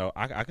 but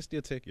I can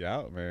still take you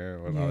out,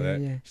 man, with all that.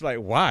 Yeah. She's like,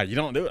 why? You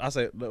don't do it? I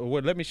said,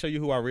 well, let me show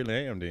you who I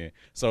really am then.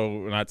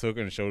 So when I took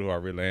her and showed her who I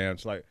really am,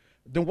 she's like,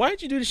 then why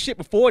didn't you do this shit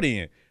before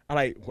then?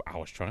 I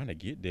was trying to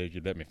get there.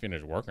 You let me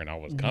finish working. I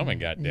was coming,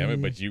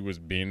 goddammit, but you was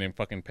being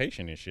fucking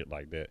patient and shit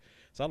like that.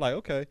 So I'm like,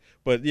 okay.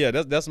 But yeah,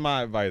 that's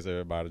my advice to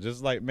everybody.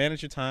 Just like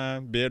manage your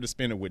time, be able to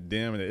spend it with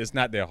them. And it's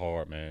not that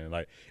hard, man.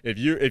 Like if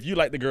you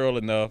like the girl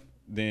enough,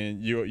 then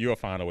you'll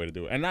find a way to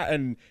do it.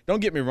 And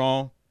don't get me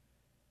wrong,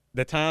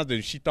 the times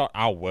that she thought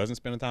I wasn't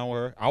spending time with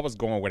her, I was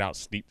going without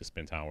sleep to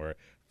spend time with her.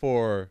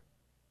 For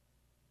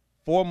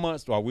 4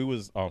 months while we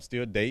was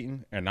still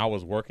dating and I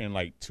was working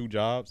like 2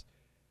 jobs,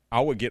 I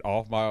would get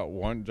off my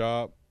one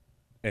job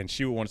and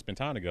she would want to spend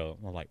time together.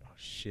 I'm like, oh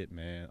shit,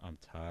 man, I'm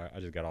tired. I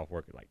just got off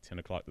work at like 10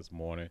 o'clock this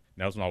morning. And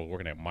that was when I was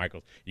working at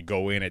Michael's. You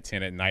go in at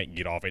 10 at night and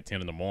get off at 10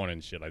 in the morning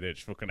and shit like that.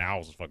 Fucking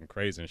hours was fucking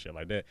crazy and shit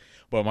like that.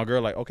 But my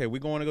girl like, okay, we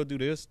going to go do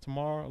this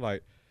tomorrow?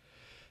 Like,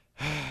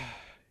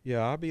 yeah,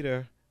 I'll be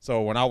there.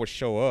 So when I would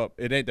show up,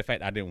 it ain't the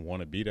fact I didn't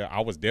want to be there. I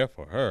was there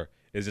for her.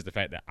 It's just the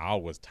fact that I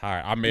was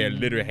tired. I may have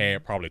literally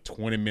had probably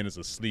 20 minutes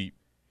of sleep.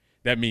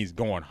 That means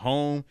going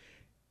home.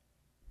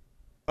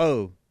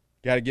 Oh,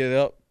 got to get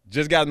up.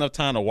 Just got enough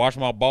time to wash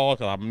my balls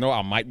because I know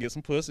I might get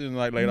some pussy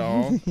like later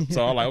on.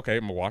 So I'm like, okay,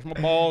 I'm gonna wash my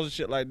balls and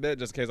shit like that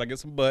just in case I get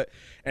some butt.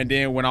 And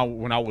then when I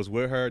was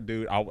with her,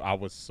 dude, I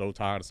was so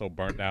tired and so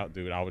burnt out,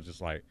 dude. I was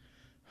just like,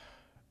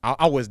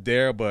 I was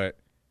there, but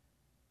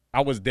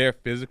I was there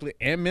physically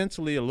and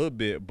mentally a little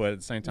bit, but at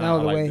the same time,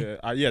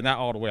 not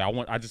all the way.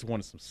 I just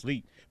wanted some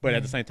sleep, but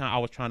at the same time, I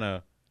was trying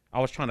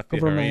to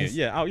fit her in.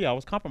 Yeah, I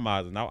was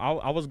compromising.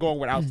 I was going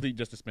without sleep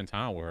just to spend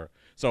time with her.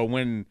 So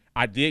when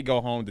I did go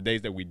home, the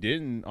days that we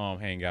didn't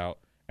hang out,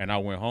 and I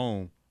went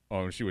home,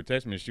 she would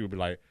text me and she would be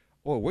like,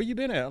 "Oh, where you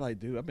been at?" I'm like,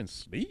 "Dude, I've been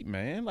asleep,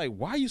 man. Like,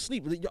 why you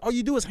sleep? All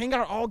you do is hang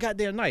out all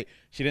goddamn night."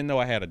 She didn't know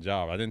I had a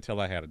job. I didn't tell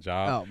her I had a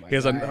job. Oh my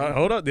God.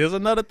 Hold up. There's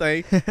another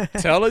thing.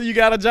 Tell her you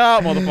got a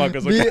job,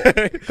 motherfuckers.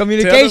 Okay?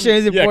 Communication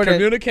is important. Yeah,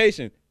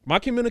 communication. My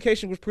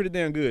communication was pretty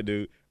damn good,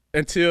 dude.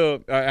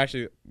 Until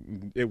actually,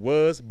 it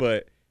was,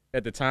 but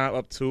at the time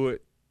up to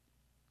it,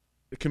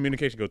 the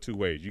communication go 2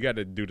 ways. You got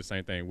to do the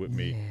same thing with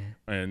me,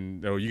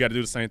 and you got to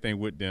do the same thing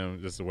with them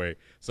just the way.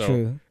 So,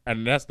 true.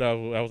 And that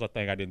was a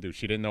thing I didn't do.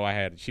 She didn't know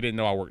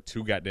I worked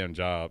 2 goddamn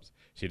jobs.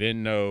 She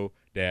didn't know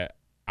that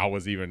I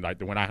was even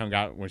like when I hung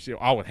out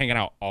I was hanging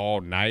out all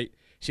night.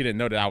 She didn't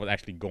know that I was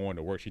actually going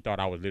to work. She thought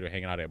I was literally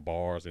hanging out at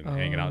bars and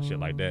hanging out shit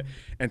like that.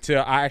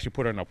 Until I actually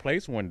put her in a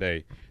place one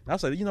day. And I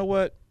was like, you know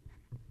what?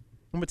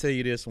 I'm gonna tell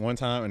you this one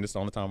time, and this is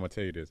the only time I'm gonna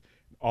tell you this.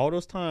 All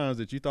those times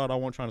that you thought I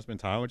wasn't trying to spend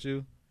time with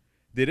you,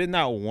 did it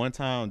not one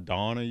time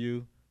dawn on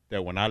you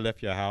that when I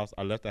left your house,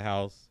 I left the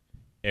house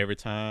every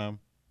time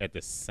at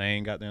the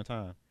same goddamn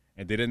time?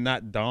 And did it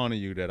not dawn on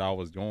you that I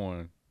was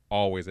going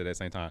always at that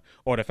same time?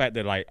 Or the fact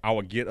that like I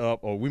would get up,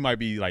 or we might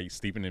be like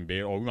sleeping in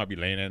bed, or we might be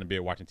laying in the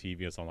bed watching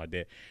TV or something like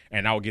that,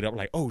 and I would get up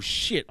like, oh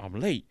shit, I'm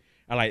late.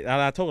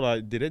 I told her,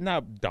 did it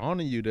not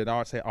dawn on you that I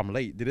would say I'm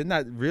late? Did it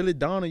not really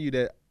dawn on you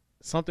that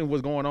something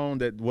was going on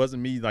that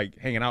wasn't me like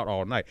hanging out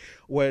all night?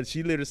 Well,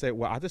 she literally said,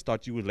 well, I just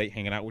thought you was late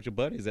hanging out with your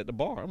buddies at the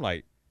bar. I'm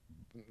like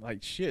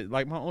shit,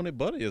 like my only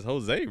buddy is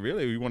Jose.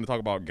 Really, we want to talk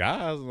about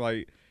guys,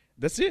 like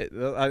that's it.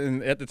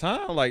 And at the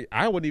time, like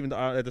I wouldn't even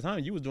at the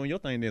time you was doing your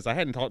thing then, so I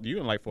hadn't talked to you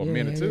in like for a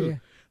minute too. Yeah.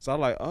 So I'm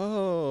like,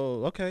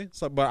 oh, okay.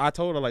 So, but I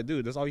told her like,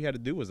 dude, that's all you had to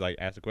do was like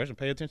ask the question,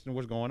 pay attention to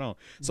what's going on.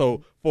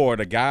 So for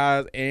the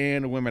guys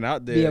and the women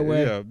out there,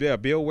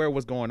 be aware of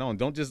what's going on.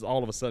 Don't just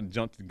all of a sudden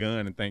jump to the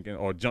gun and thinking,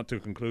 or jump to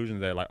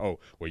conclusions that like, oh,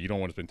 well, you don't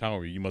want to spend time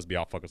with me, you must be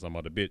out fucking some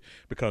other bitch.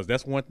 Because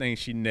that's one thing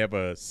she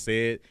never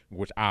said,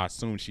 which I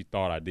assumed she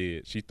thought I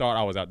did. She thought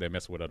I was out there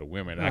messing with other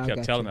women, and I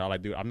kept telling her,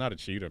 like, dude, I'm not a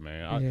cheater,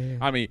 man.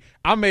 I mean,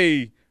 I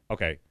may,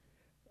 okay.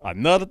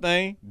 Another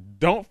thing,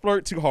 don't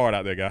flirt too hard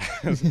out there, guys.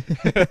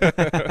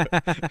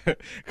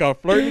 Cause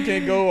flirting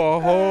can go a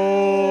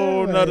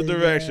whole nother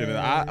direction. And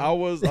I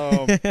was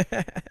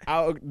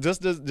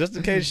just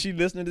in case she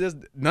listening to this,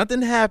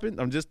 nothing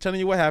happened. I'm just telling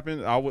you what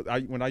happened.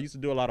 When I used to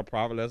do a lot of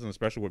private lessons,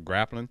 especially with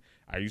grappling,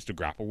 I used to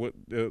grapple with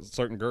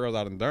certain girls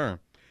out in Durham.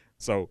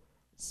 So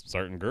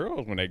certain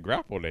girls, when they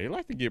grapple, they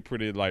like to get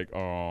pretty like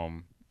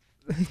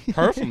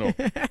personal.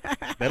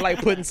 They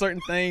like putting certain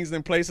things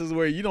in places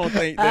where you don't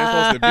think they're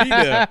supposed to be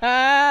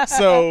there.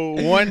 So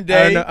one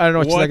day, I don't know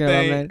what you're talking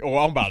about, man. Well,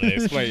 I'm about to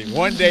explain.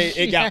 One day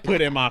it got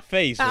put in my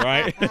face,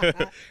 right?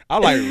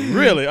 I'm like,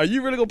 really? Are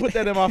you really gonna put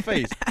that in my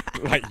face?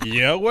 Like,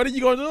 yeah. What are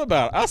you gonna do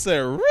about it? I said,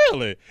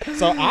 really?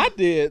 So I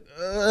did.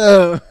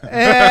 Just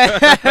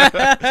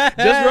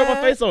rub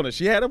my face on it.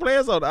 She had her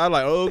plans on it. I was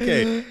like,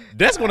 okay,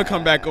 that's gonna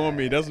come back on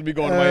me. That's gonna be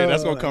going to my head.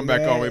 That's gonna come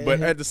back on me.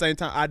 But at the same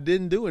time, I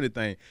didn't do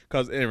anything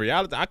because in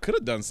reality, I could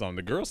have done something.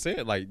 The girl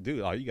said, like,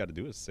 dude, all you got to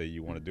do is say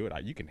you want to do it.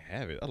 You can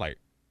have it. I'm like,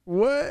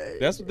 what?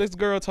 That's what this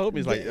girl told me.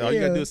 It's like, all you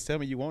gotta do is tell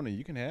me you want it.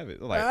 You can have it.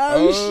 I'm like,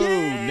 Oh,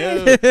 shit.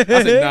 no.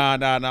 I said,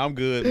 nah, I'm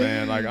good,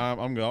 man. Like,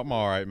 I'm good. I'm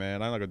all right,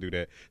 man. I'm not gonna do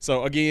that.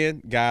 So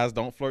again, guys,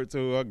 don't flirt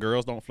too hard.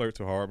 Girls don't flirt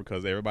too hard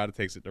because everybody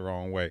takes it the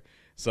wrong way.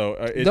 So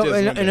in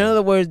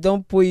other words,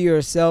 don't put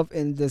yourself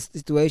in the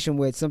situation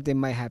where something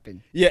might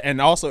happen. Yeah, and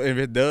also if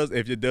it does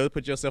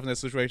put yourself in that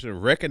situation,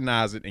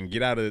 recognize it and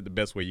get out of it the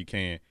best way you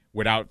can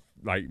without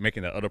like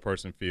making the other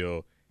person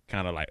feel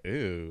kind of like,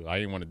 ew, I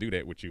didn't want to do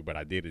that with you, but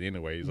I did it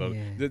anyway. So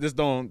just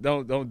don't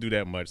do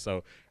that much.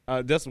 So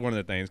that's one of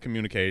the things.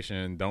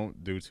 Communication.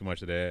 Don't do too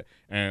much of that.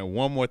 And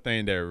one more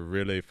thing that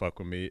really fuck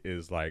with me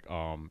is like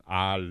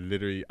I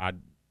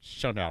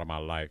shunned her out of my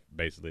life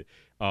basically.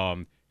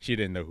 She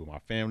didn't know who my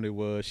family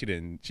was.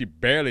 She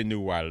barely knew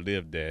where I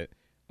lived at.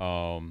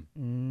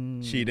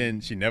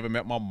 She never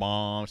met my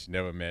mom. She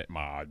never met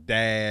my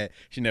dad.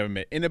 She never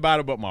met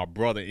anybody but my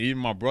brother. Even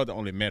my brother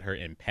only met her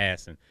in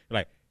passing.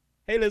 Like,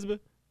 hey, Elizabeth.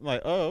 I'm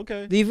like, oh,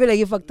 okay. Do you feel like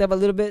you fucked up a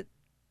little bit?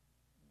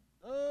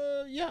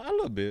 Yeah, a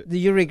little bit. Do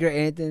you regret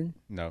anything?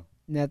 No.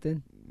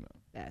 Nothing? No.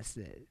 That's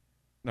it.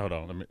 Hold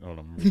on. Let me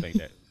think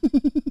that.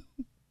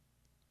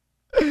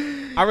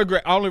 I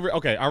regret one thing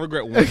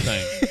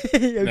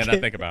that I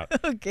think about.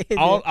 Okay.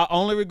 I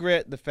only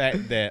regret the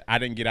fact that I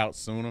didn't get out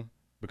sooner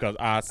because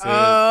I said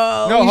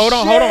no. Hold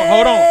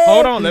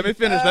on. Let me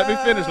finish. Not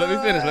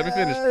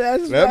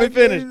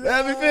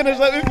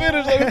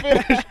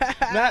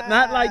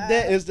like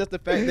that. It's just the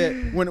fact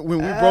that when we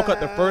broke up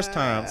the first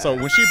time. So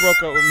when she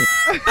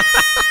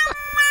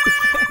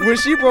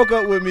broke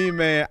up with me,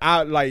 man,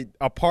 I like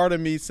a part of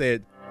me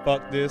said,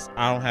 "Fuck this.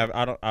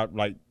 I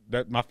like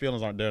that. My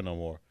feelings aren't there no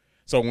more."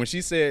 So when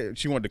she said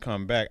she wanted to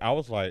come back, I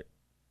was like,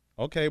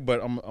 okay, but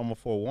I'm gonna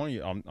forewarn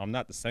you, I'm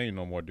not the same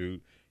no more,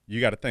 dude.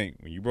 You got to think,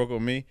 when you broke up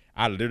with me,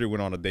 I literally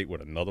went on a date with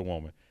another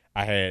woman.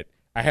 I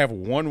have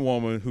one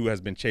woman who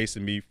has been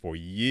chasing me for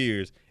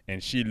years,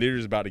 and she literally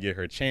is about to get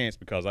her chance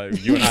because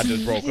you and I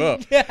just broke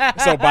up.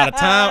 So by the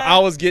time I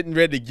was getting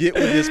ready to get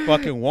with this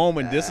fucking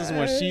woman, this is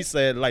when she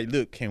said, like,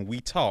 look, can we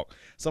talk?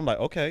 So I'm like,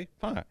 okay,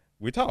 fine,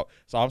 we talk.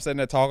 So I'm sitting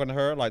there talking to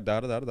her, like,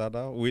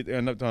 da-da-da-da-da. We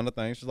end up doing the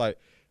thing. She's like,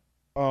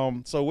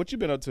 so what you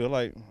been up to?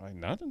 Like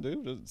nothing,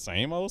 dude. Just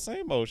same old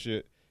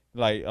shit.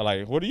 Like,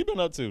 what have you been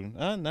up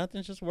to?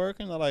 Nothing, just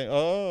working. I'm like,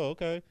 oh,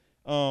 okay.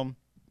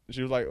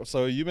 She was like,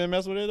 so you been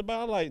messing with it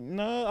about? Like,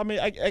 no. I mean,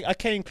 I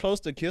came close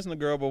to kissing a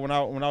girl, but when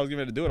I was getting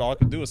ready to do it, all I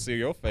could do was see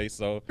your face,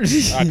 so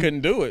I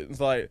couldn't do it. It's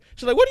like,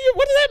 she's like, what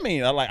does that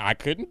mean? I'm like, I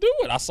couldn't do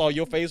it. I saw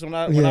your face when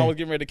I was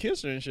getting ready to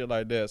kiss her and shit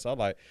like that. So I'm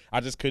like, I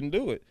just couldn't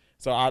do it.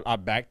 So I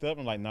backed up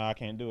and like, nah, I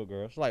can't do it,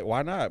 girl. She's like,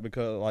 why not?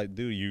 Because like,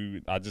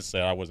 dude, I just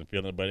said I wasn't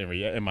feeling it, but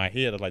in my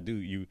head, I was like,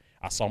 dude,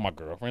 I saw my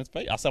girlfriend's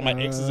face. I saw my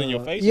exes in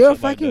your face. You're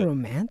fucking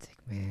romantic,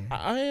 man.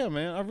 I am,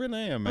 man. I really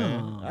am,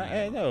 man.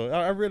 I know.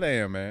 I really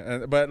am,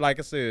 man. But like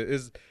I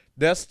said,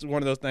 that's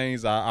one of those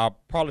things I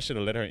probably should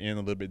have let her in a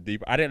little bit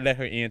deeper. I didn't let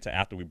her in until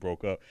after we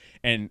broke up.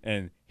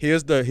 And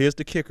here's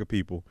the kicker,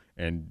 people.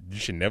 And you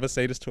should never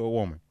say this to a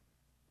woman.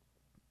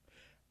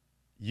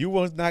 You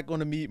was not going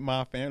to meet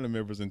my family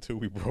members until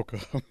we broke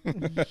up.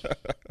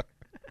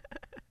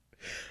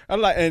 I'm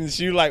like, and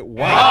she was like,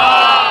 why?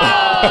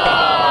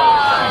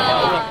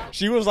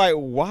 She was like,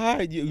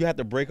 why you have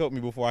to break up with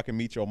me before I can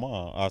meet your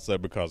mom? I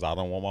said, because I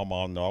don't want my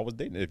mom to know I was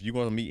dating. If you're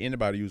going to meet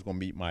anybody, you was going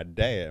to meet my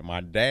dad. My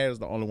dad is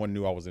the only one who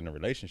knew I was in a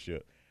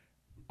relationship.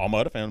 All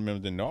my other family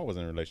members didn't know I was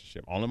in a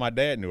relationship. Only my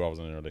dad knew I was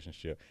in a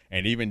relationship.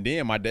 And even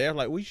then, my dad was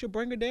like, we should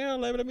bring her down.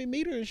 Let me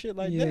meet her and shit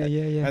like that.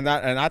 Yeah. And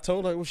I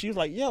told her, she was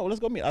like, yo, let's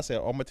go meet. I said,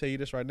 I'm going to tell you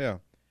this right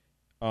now.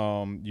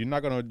 You're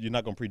not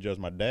gonna prejudge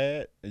my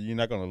dad. You're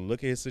not gonna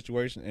look at his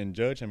situation and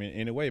judge him in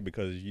any way,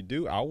 because if you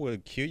do, I will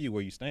kill you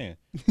where you stand.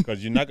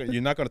 Because you're not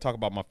gonna talk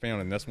about my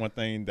family, and that's one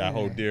thing that I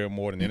hold dear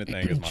more than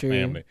anything is my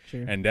family.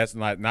 True. And that's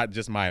not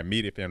just my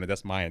immediate family.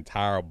 That's my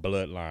entire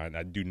bloodline.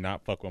 I do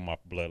not fuck with my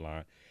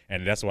bloodline,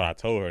 and that's what I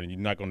told her. And you're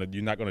not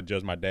gonna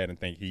judge my dad and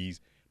think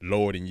he's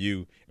lower than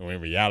you, and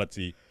in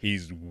reality,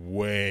 he's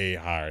way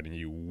higher than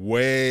you,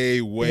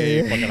 way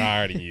fucking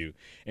higher than you,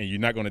 and you're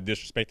not gonna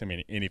disrespect him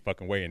in any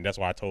fucking way. And that's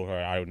why I told her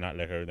I would not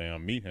let her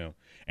meet him.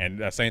 And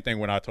the same thing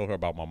when I told her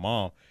about my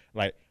mom,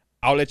 like,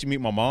 I'll let you meet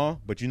my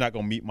mom, but you're not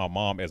gonna meet my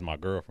mom as my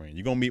girlfriend.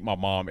 You're gonna meet my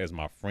mom as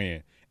my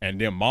friend. And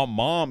then my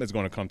mom is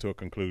gonna come to a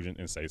conclusion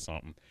and say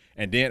something.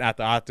 And then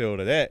after I told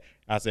her that,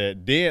 I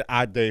said, then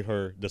I gave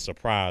her the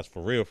surprise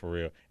for real,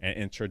 and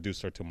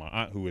introduced her to my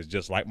aunt, who is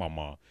just like my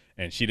mom.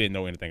 And she didn't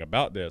know anything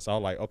about this. So I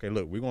was like, okay,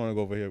 look, we're gonna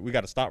go over here. We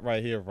gotta stop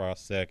right here for a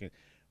second.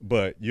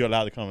 But you're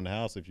allowed to come in the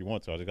house if you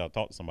want to. I just gotta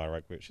talk to somebody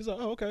right quick. She's like,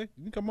 oh, okay,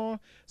 you can come on.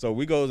 So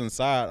we goes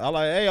inside. I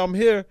like, hey, I'm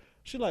here.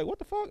 She's like, what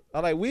the fuck? I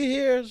like, we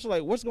here. She's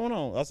like, what's going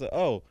on? I said,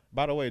 oh,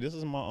 by the way, this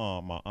is my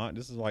aunt.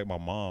 This is like my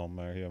mom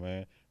right here,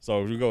 man.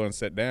 So we go and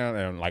sit down,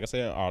 and like I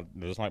said,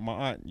 just like my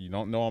aunt, you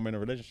don't know I'm in a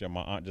relationship.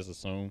 My aunt just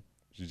assumed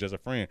she's just a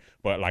friend.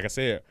 But like I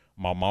said,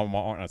 my mom and my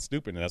aunt are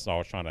stupid, and that's what I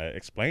was trying to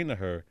explain to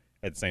her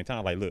at the same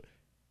time. Like, look,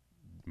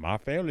 my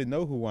family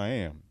know who I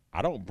am.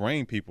 I don't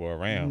bring people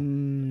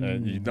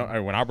around. You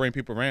don't. When I bring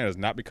people around, it's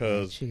not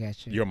because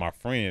you're my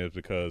friend. It's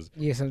because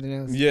you're something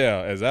else.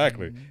 Yeah,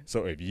 exactly.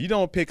 So if you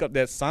don't pick up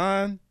that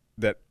sign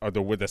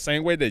with the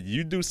same way that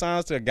you do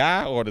signs to a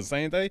guy or the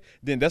same thing,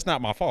 then that's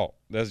not my fault.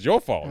 That's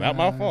your fault, not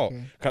my fault.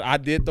 Because I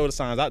did throw the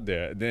signs out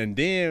there.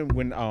 Then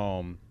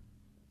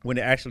when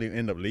they actually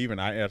end up leaving,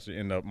 my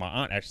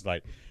aunt actually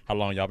like, how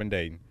long y'all been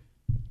dating?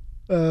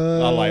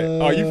 I'm like,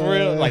 oh, you for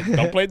real? Like,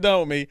 don't play dumb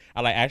with me.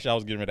 I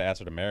was getting ready to ask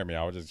her to marry me.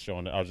 I was just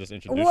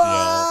introducing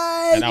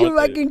y'all. And you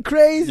fucking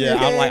crazy. Yeah,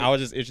 I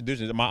was just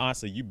introducing. My aunt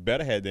said, you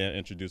better have to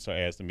introduce her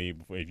ass to me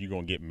before, if you're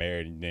going to get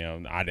married. And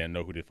then I didn't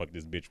know who the fuck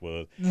this bitch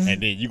was.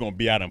 And then you're going to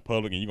be out in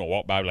public and you're going to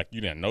walk by like you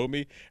didn't know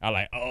me. I'm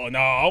like, oh, no,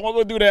 I won't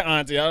go do that,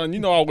 auntie. You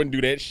know I wouldn't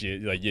do that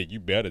shit. Like, yeah, you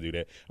better do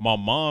that. My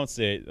mom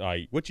said,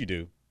 like, what you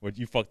do? What,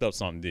 you fucked up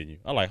something, didn't you?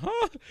 I'm like,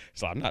 huh?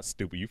 So I'm not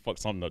stupid. You fucked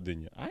something up,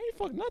 didn't you? I ain't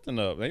fucked nothing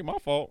up. It ain't my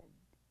fault.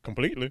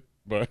 Completely,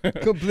 but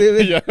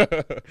yeah,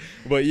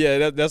 but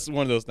yeah, that's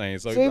one of those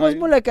things. So it was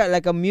more like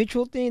a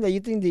mutual thing that you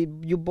think that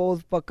you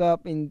both fuck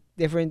up in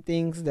different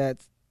things.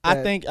 I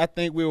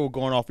think we were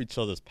going off each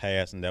other's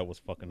past, and that was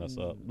fucking us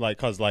up. Like,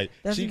 cause like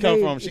she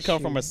come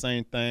from the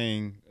same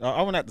thing.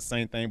 I was not the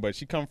same thing, but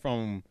she come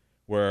from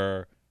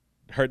where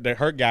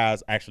her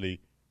guys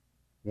actually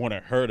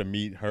wanted her to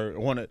meet her,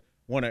 wanted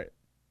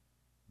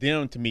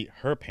them to meet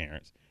her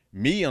parents.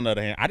 Me, on the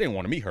other hand, I didn't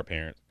want to meet her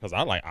parents because I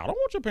don't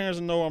want your parents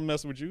to know I'm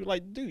messing with you.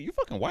 Like, dude, you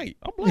fucking white.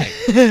 I'm black.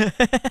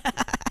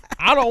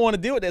 I don't want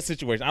to deal with that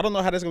situation. I don't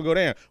know how that's going to go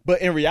down.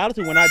 But in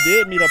reality, when I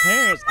did meet her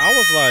parents, I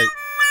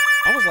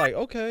was like,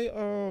 okay,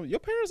 your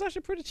parents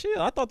actually pretty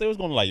chill. I thought they was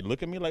going to like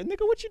look at me like,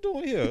 nigga, what you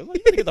doing here? Like,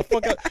 you better get the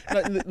fuck out.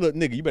 Like, look,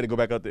 nigga, you better go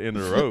back up the end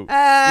of the road.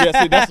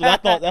 Yeah, see, that's what I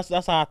thought. That's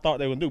how I thought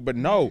they would do. But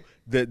no,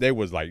 they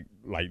was like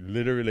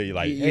literally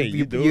like, hey,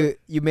 you do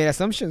it. You made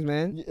assumptions,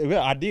 man.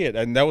 Yeah, I did,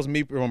 and that was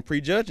me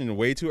prejudging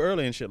way too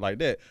early and shit like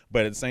that.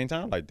 But at the same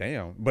time, like,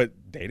 damn. But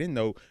they didn't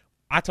know.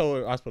 I told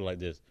her, I put it like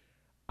this.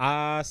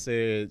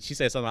 She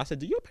said something. I said,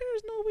 do your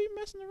parents know we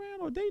messing around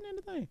or dating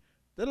anything?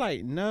 They're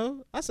like,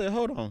 no. I said,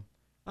 hold on.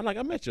 I'm like,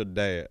 I met your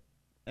dad,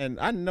 and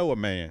I know a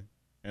man,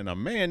 and a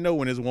man know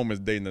when his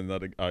woman's dating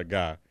another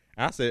guy.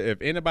 I said,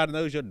 if anybody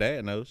knows, your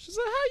dad knows. She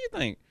said, how you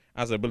think?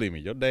 I said, believe me,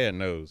 your dad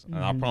knows, and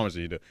I promise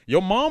you, he does.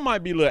 Your mom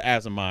might be a little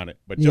absent-minded,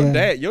 but your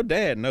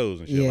dad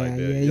knows and shit like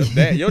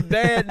that. Your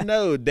dad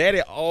knows.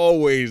 Daddy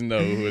always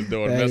knows who is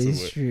doing messing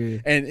with. True.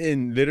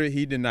 And literally,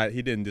 he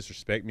didn't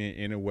disrespect me in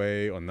any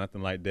way or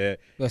nothing like that.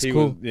 That's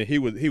cool. He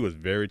was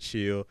very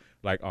chill.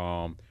 Like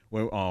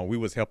when we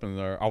was helping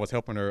her, I was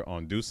helping her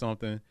do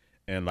something.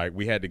 And like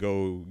we had to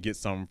go get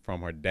something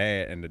from her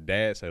dad, and the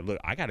dad said, "Look,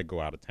 I got to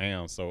go out of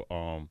town, so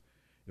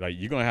like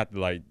you're gonna have to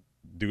like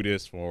do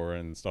this for her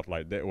and stuff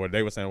like that." Or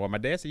they were saying, "Well, my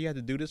dad said you had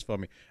to do this for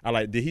me." I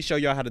like, did he show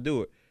y'all how to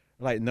do it?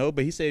 I'm like, no,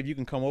 but he said if you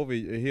can come over,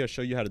 he'll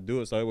show you how to do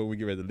it. So that way when we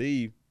get ready to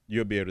leave,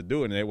 you'll be able to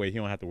do it, and that way he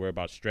don't have to worry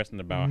about stressing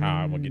about how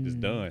I'm gonna get this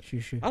done.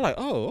 Sure. I'm like,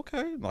 oh,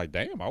 okay. Like,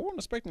 damn, I wasn't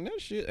expecting that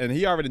shit. And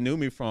he already knew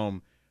me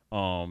from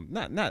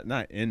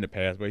not in the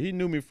past, but he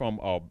knew me from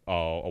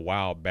a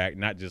while back,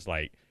 not just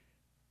like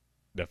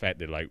the fact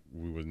that like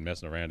we was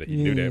messing around that he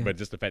knew that, but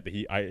just the fact that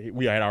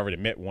we had already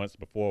met once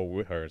before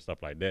with her and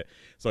stuff like that.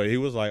 So he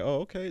was like, oh,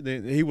 okay.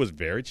 Then he was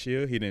very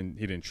chill. He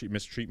didn't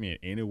mistreat me in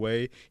any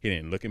way. He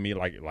didn't look at me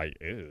like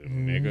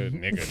nigga.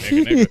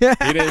 He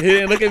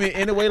didn't look at me in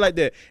any way like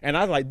that. And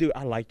I was like, dude,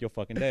 I like your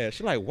fucking dad.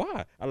 She's like,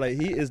 why? I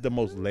like, he is the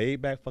most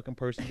laid back fucking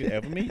person you could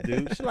ever meet,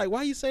 dude. She's like,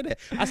 why you say that?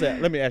 I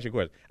said, let me ask you a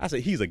question. I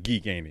said, he's a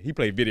geek, ain't he? He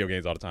plays video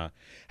games all the time.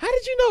 How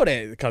did you know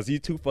that? Because he's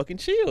too fucking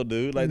chill,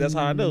 dude. Like, that's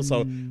how I know.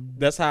 So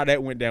that's how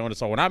that went down.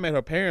 So when I met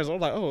her parents, I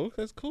was like, oh,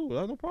 that's cool.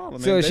 That's no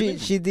problem. So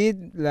she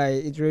did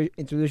like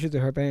introduce you to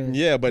her parents.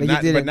 Yeah, but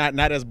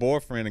not as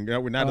boyfriend and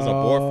girl. Not as a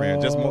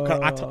boyfriend. Just more.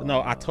 I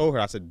told her.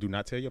 I said, do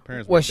not tell your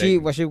parents. She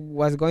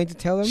was going to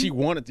tell them. She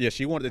wanted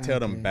to tell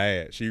them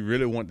bad. She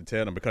really wanted to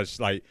tell them because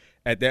like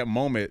at that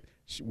moment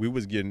we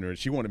was getting her.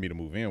 She wanted me to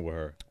move in with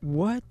her.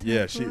 What?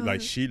 Yeah, she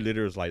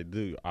literally was like,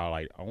 dude,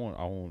 I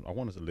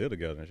want us to live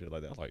together and shit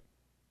like that. I was like,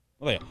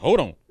 I'm like, hold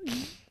on.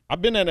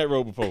 I've been down that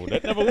road before.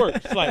 That never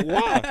worked. She's like,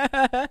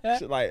 why?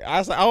 She's like,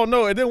 I said, I don't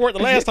know. It didn't work the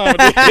last time it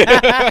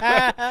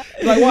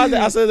did. Like, why?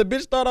 I said, the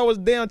bitch thought I was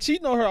down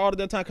cheating on her all the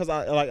damn time because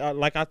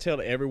I tell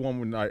everyone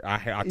when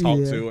I talk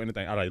to or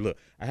anything, I like, look,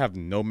 I have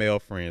no male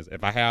friends.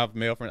 If I have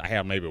male friends, I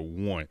have maybe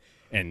one.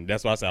 And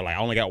that's why I said, like, I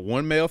only got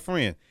one male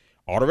friend.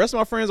 All the rest of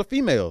my friends are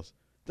females.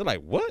 They're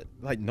like, what?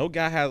 Like, no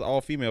guy has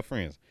all female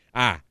friends.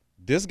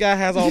 This guy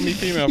has all me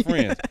female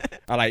friends.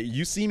 I like,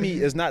 you see me,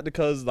 it's not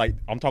because, like,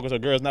 I'm talking to a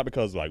girl, it's not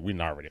because, like, we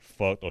not already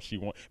fucked or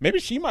maybe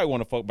she might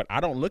want to fuck, but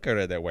I don't look at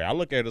her that way. I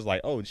look at it as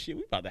like, oh, shit,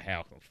 we about to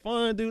have some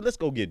fun, dude. Let's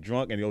go get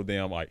drunk and go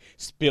damn, like,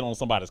 spit on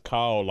somebody's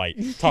car or, like,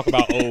 talk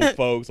about old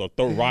folks or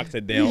throw rocks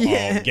at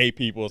damn gay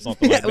people or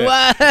something like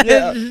that. What?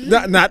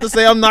 Yeah, not to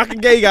say I'm knocking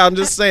gay guy. I'm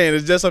just saying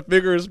it's just a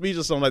figure of speech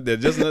or something like that.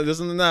 Just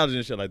an analogy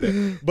and shit like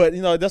that. But,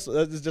 you know, that's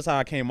just how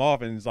I came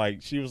off. And it's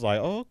like, she was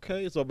like, oh,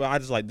 okay. So, but I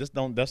just like, just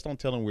don't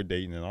tell them we're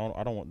dating. And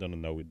I don't want them to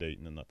know we're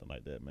dating or nothing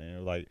like that,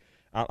 man. Like,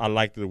 I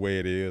like the way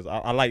it is.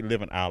 I like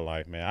living our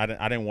life, man.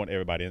 I didn't want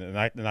everybody in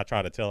it. And I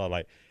try to tell her,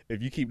 like,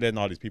 if you keep letting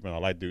all these people in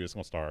our life, dude, it's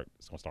gonna start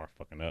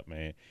fucking up,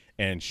 man.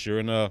 And sure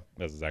enough,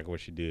 that's exactly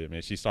what she did,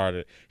 man. She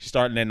started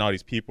letting all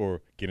these people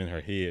get in her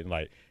head, and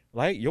like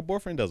your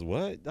boyfriend does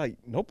what? Like,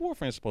 no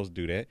boyfriend's supposed to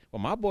do that.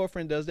 Well, my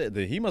boyfriend does that.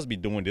 Then he must be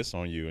doing this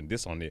on you and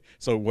this on it.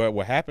 So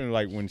what happened,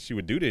 like, when she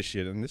would do this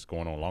shit, and this is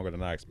going on longer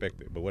than I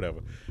expected, but whatever.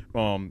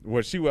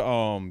 Where she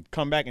would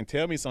come back and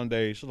tell me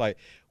someday, she's like,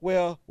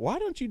 well, why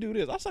don't you do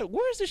this? I was like,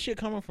 where is this shit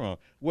coming from?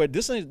 Where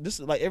this is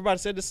like, everybody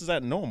said this is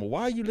that normal.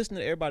 Why are you listening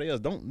to everybody else?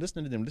 Don't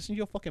listen to them. Listen to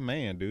your fucking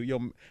man, dude.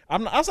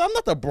 I'm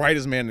not the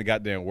brightest man in the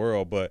goddamn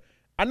world, but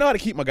I know how to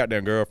keep my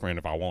goddamn girlfriend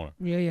if I want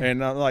her. Yeah.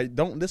 And I'm like,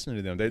 don't listen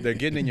to them. They're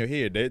getting in your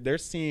head. They're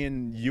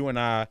seeing you and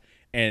I,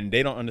 and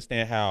they don't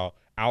understand how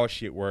our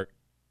shit work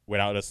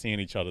without us seeing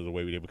each other the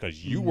way we did,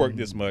 because you work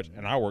this much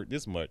and I work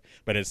this much.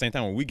 But at the same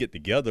time, when we get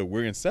together,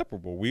 we're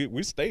inseparable.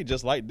 We stay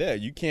just like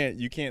that. You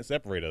can't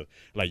separate us.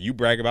 Like, you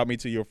brag about me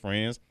to your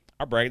friends,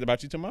 I bragged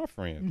about you to my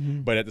friends.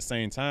 Mm-hmm. But at the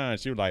same time,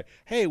 she was like,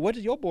 hey, what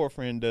does your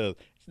boyfriend do?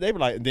 They were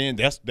like, then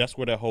that's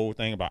where that whole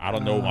thing about, I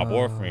don't know my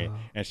boyfriend.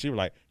 And she was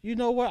like, you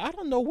know what? I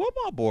don't know what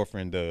my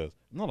boyfriend does.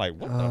 And I'm like,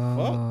 what the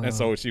fuck? And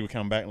so she would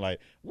come back and like,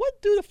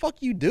 what do the fuck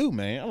you do,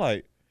 man? I'm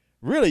like,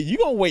 really? You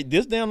gonna wait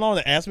this damn long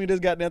to ask me this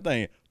goddamn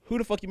thing? Who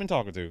the fuck you been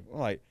talking to? I'm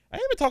like, I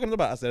ain't been talking to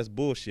nobody. I said, that's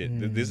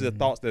bullshit. This is the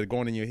thoughts that are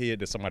going in your head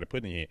that somebody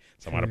put in your head.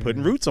 Somebody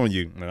putting roots on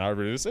you. And I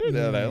really said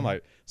that. I'm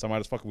like,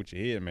 somebody's fucking with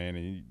your head, man.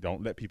 And you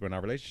don't let people in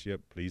our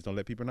relationship. Please don't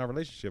let people in our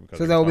relationship.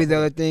 So that will be the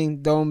other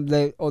thing. Don't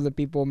let other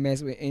people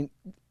mess with,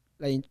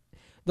 like,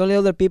 don't let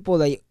other people,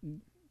 like,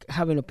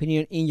 have an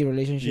opinion in your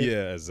relationship.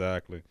 Yeah,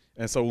 exactly.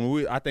 And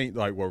so I think,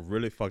 like, what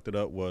really fucked it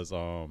up was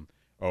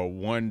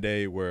one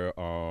day where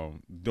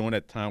during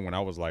that time when I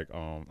was like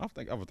I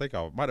think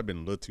I might have been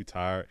a little too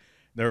tired.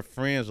 Their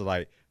friends were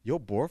like, your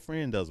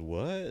boyfriend does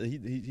what?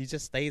 He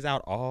just stays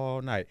out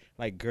all night.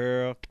 Like,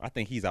 girl, I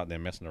think he's out there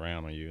messing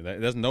around on you.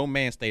 There's no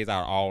man stays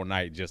out all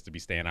night just to be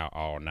staying out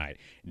all night.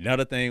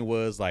 Another thing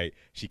was, like,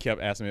 she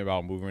kept asking me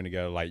about moving in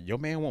together. Like, your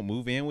man won't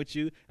move in with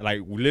you? And,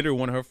 like, literally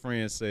one of her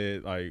friends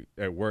said, like,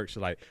 at work,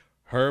 she's like,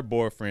 her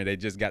boyfriend, they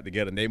just got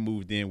together and they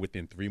moved in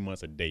within 3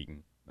 months of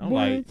dating. I'm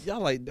like,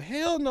 y'all like,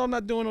 hell no, I'm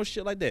not doing no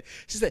shit like that.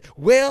 She said,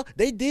 well,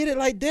 they did it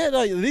like that.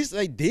 Like, at least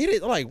they did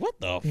it. I'm like, what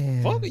the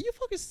fuck? Are you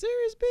fucking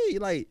serious, B?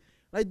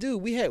 Like,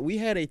 dude, we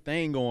had a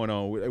thing going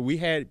on. We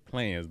had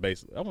plans,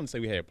 basically. I wouldn't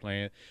say we had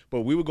plans,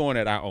 but we were going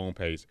at our own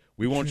pace.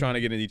 We weren't trying to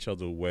get in each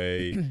other's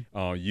way.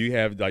 You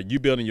have, like, you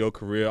building your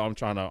career.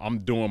 I'm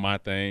doing my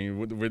thing,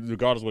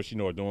 regardless of what she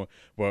know I'm doing.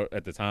 But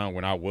at the time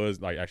when I was,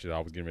 like, actually, I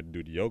was getting ready to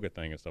do the yoga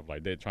thing and stuff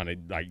like that, trying to,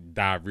 like,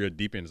 dive real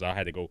deep in. So I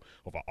had to go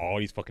over all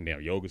these fucking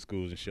damn yoga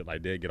schools and shit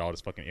like that, get all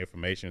this fucking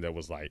information that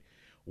was, like,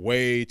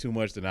 way too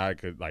much than I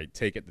could, like,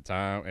 take at the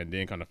time, and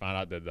then kind of find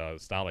out that the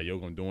style of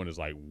yoga I'm doing is,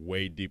 like,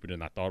 way deeper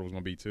than I thought it was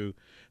gonna be too.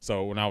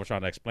 So when I was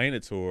trying to explain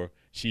it to her,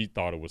 she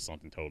thought it was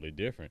something totally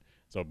different.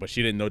 So, but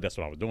she didn't know that's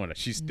what I was doing.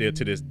 She still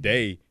to this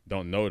day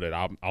don't know that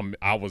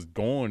I was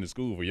going to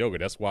school for yoga.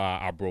 That's why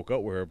I broke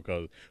up with her,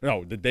 because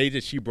the day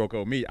that she broke up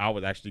with me, I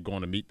was actually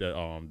going to meet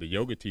the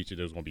yoga teacher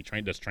that was gonna be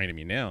that's training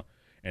me now,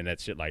 and that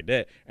shit like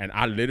that. And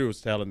I literally was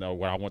telling her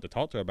what I want to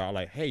talk to her about.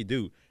 Like, hey,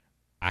 dude,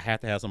 I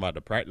have to have somebody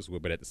to practice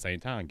with, but at the same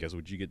time, guess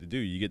what you get to do?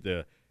 You get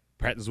to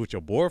practice with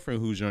your boyfriend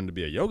who's going to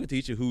be a yoga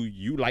teacher who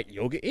you like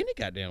yoga any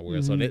goddamn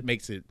way. So that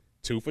makes it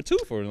 2 for 2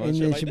 for her. And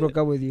then she broke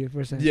up with you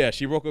first time. Yeah,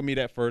 she broke up with me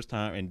that first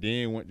time, and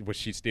then but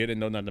she still didn't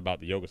know nothing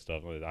about the yoga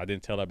stuff. I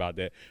didn't tell her about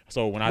that.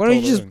 So when I told her,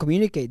 why don't you just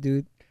communicate,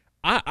 dude?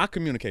 I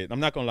communicate. I'm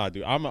not gonna lie,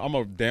 dude. I'm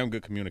a damn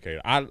good communicator.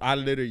 I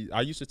literally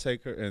used to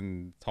take her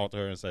and talk to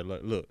her and say,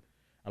 look,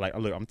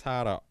 I'm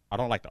tired of. I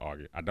don't like to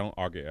argue. I don't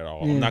argue at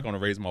all. I'm not going to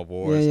raise my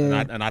voice.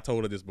 Yeah. And I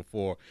told her this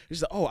before. She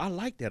said, oh, I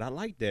like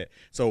that.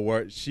 So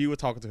where she was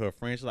talking to her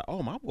friend, she's like,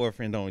 oh, my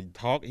boyfriend don't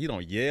talk. He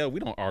don't yell. We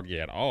don't argue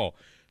at all.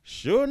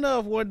 Sure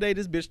enough, one day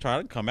this bitch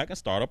tried to come back and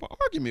start up an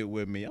argument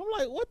with me. I'm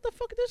like, what the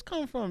fuck did this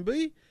come from,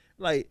 B?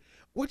 Like,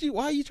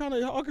 why are you trying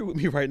to argue with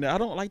me right now? I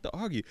don't like to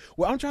argue.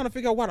 Well, I'm trying to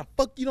figure out why the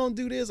fuck you don't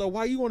do this or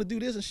why you want to do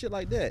this and shit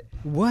like that.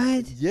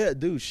 What? Yeah,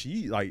 dude,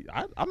 she like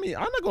I mean,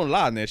 I'm not gonna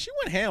lie, man. She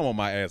went ham on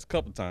my ass a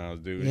couple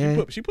times, dude.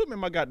 Yeah. She put me in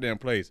my goddamn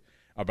place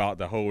about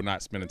the whole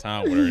not spending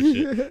time with her and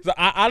shit. So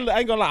I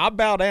ain't gonna lie, I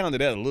bow down to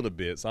that a little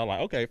bit. So I'm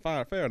like, okay,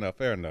 fine, fair enough.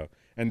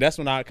 And that's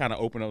when I kind of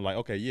open up like,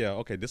 okay, yeah,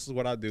 okay, this is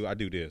what I do. I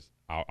do this.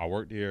 I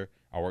work here.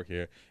 I work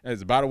here.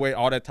 And by the way,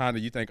 all that time that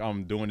you think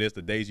I'm doing this,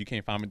 the days you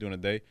can't find me during the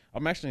day,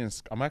 I'm actually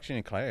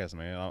in class,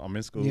 man. I'm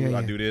in school. Yeah.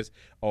 I do this.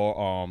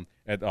 Or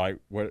at like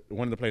one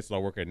of the places I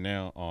work at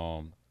now.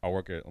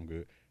 I'm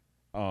good.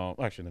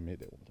 Actually, let me hit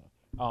that one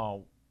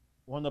time.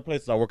 One of the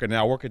places I work at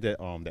now, I work at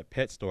that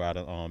pet store out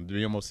of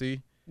the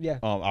MOC. Yeah.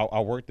 I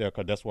work there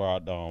because that's where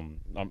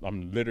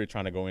I'm literally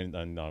trying to go in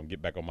and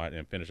get back on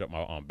and finish up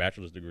my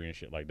bachelor's degree and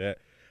shit like that.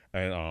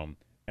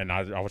 And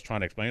I was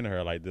trying to explain to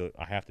her like,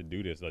 I have to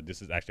do this. Like,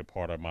 this is actually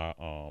part of my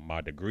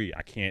my degree.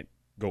 I can't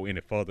go any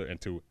further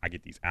until I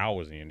get these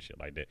hours in and shit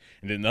like that.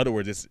 And then in other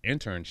words, this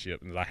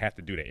internship, and I have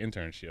to do that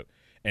internship.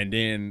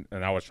 And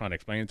I was trying to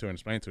explain to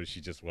her,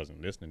 she just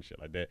wasn't listening, shit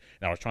like that.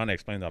 And I was trying to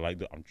explain to her,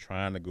 like, I'm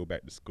trying to go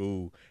back to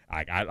school.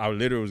 I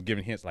literally was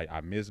giving hints, like,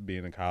 I miss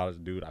being in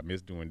college, dude. I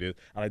miss doing this.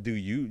 I like, dude,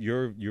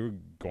 you're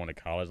going to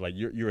college. Like,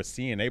 you're a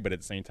CNA, but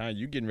at the same time,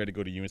 you're getting ready to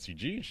go to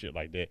UNCG and shit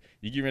like that.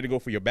 You're getting ready to go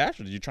for your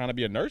bachelor's. You're trying to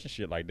be a nurse and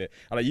shit like that.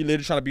 I like, you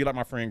literally trying to be like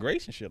my friend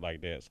Grace and shit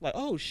like that. It's like,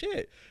 oh,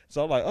 shit.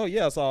 So I'm like, oh,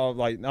 yeah. So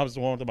like, I was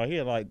going through my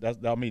head, like,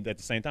 I mean, at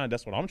the same time,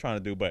 that's what I'm trying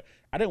to do. But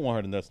I didn't want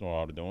her to know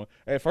what I was doing.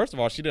 And first of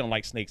all, she didn't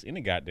like snakes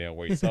any goddamn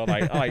way. So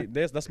like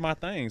that's my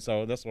thing.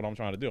 So that's what I'm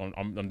trying to do.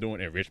 I'm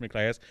doing enrichment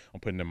class. I'm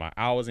putting in my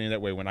hours in.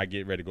 That way, when I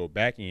get ready to go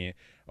back in,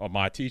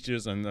 my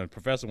teachers and the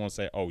professor won't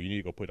say, "Oh, you need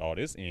to go put all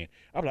this in."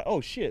 I'm like,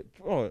 "Oh shit,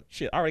 I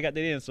already got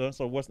that in, sir.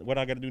 So what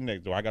I got to do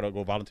next? Do I got to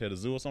go volunteer at the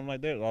zoo or something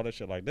like that? All that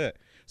shit like that."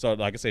 So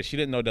like I said, she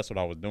didn't know that's what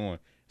I was doing.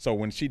 So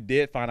when she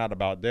did find out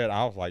about that,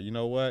 I was like, you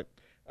know what?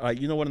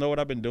 Know what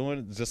I've been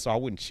doing just so I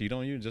wouldn't cheat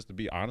on you. Just to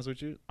be honest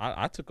with you,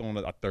 I took on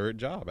a third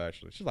job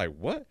actually. She's like,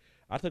 "What?"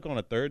 I took on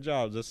a third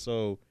job just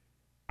so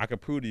I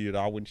could prove to you that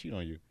I wouldn't cheat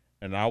on you.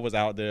 And I was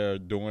out there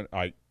doing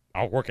I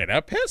work at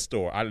that pet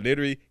store. I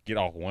literally get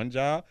off one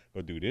job,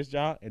 go do this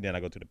job, and then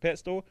I go to the pet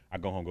store. I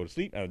go home, go to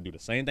sleep, and I do the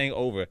same thing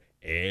over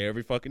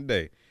every fucking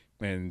day.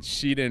 And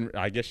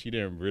I guess she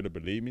didn't really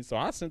believe me. So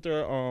I sent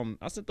her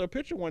a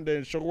picture one day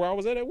and showed her where I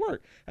was at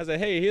work. I said,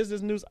 "Hey, here's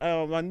this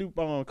my new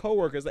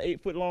coworker. It's an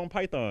 8-foot long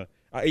python,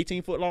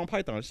 18-foot long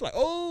python." She's like,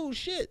 "Oh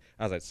shit!"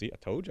 I was like, "See, I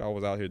told you I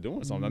was out here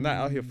doing something. I'm not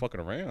out here fucking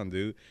around,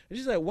 dude." And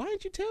she's like, "Why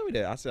didn't you tell me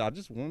that?" I said, I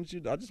just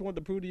wanted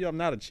to prove to you I'm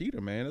not a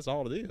cheater, man. That's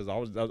all it is. I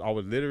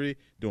was literally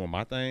doing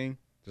my thing,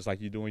 just like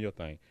you doing your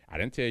thing. I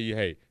didn't tell you,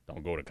 hey,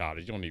 don't go to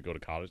college. You don't need to go to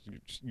college.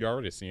 You're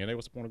already seeing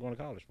what's the point of going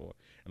to college for?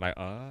 And like,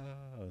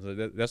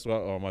 so that's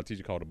what my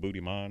teacher called a booty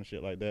mind and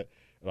shit like that.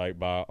 Like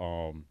by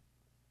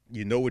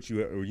you know what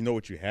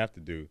you have to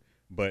do,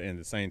 but in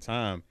the same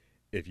time,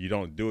 if you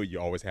don't do it, you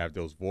always have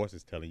those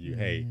voices telling you,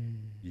 hey,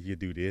 you could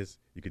do this,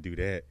 you could do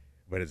that,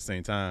 but at the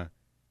same time,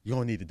 you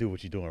don't need to do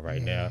what you're doing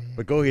right now.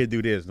 But go ahead and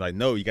do this. Like,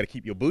 no, you got to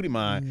keep your booty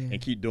mind and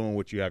keep doing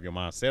what you have your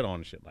mind set on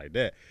and shit like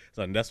that.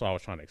 So that's what I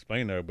was trying to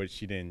explain to her, but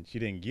she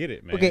didn't get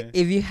it, man. Okay,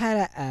 if you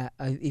had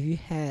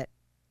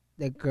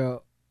that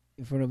girl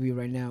in front of you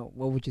right now,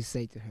 what would you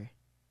say to her?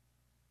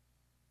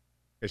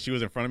 If she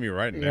was in front of me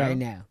right now? Right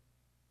now.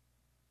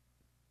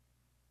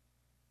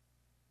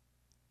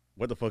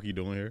 What the fuck are you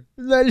doing here?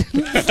 No, man,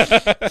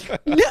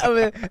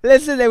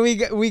 let's say that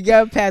we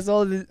got past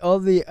all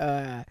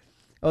the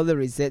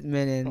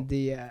resentment and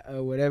the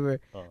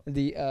whatever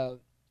the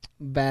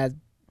bad.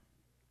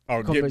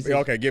 Oh,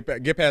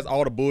 get past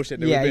all the bullshit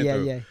that we've been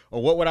through. Yeah.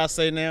 Or what would I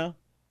say now?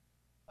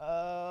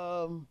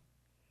 I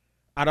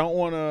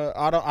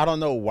don't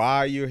know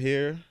why you're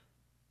here,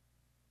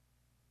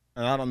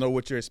 and I don't know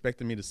what you're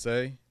expecting me to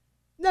say.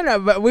 No,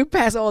 but we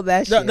passed all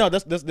that shit. No,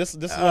 this is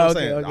what I'm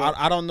saying. Okay.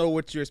 I don't know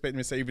what you're expecting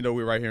me to say, even though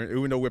we're right here,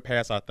 even though we're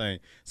past our thing.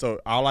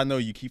 So all I know,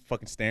 you keep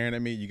fucking staring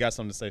at me. You got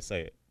something to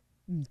say it.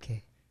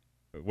 Okay.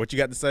 What you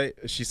got to say?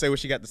 She say what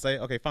she got to say.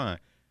 Okay, fine.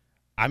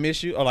 I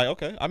miss you. Or like,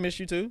 okay, I miss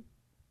you too.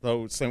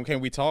 So can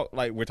we talk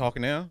like we're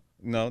talking now?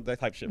 No, that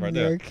type of shit right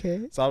there.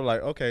 Okay. So I'm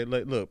like, okay,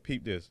 look,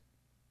 peep this.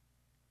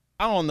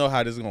 I don't know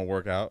how this is gonna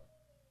work out.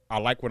 I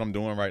like what I'm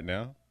doing right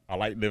now. I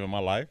like living my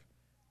life.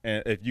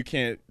 And if you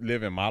can't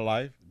live in my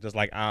life, just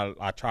like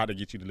I tried to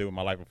get you to live in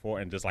my life before,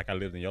 and just like I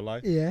lived in your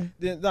life,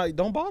 then like,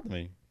 don't bother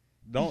me.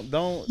 Don't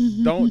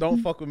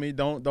fuck with me.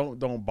 Don't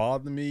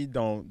bother me.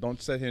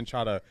 Don't sit here and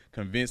try to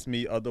convince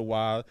me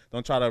otherwise.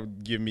 Don't try to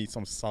give me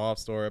some sob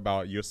story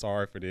about you're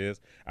sorry for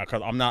this,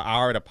 because I'm not.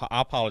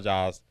 I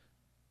apologized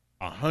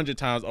 100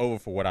 times over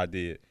for what I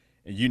did,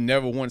 and you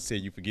never once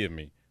said you forgive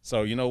me.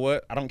 So you know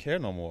what? I don't care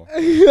no more.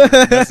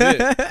 That's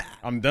it.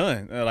 I'm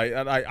done.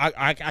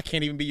 I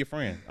can't even be your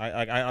friend.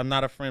 I'm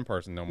not a friend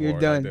person no more. You're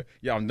done. Like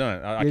yeah, I'm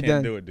done. I You're can't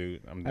done. do it,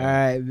 dude. I'm done. All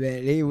right,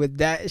 man. Hey, with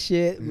that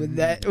shit, with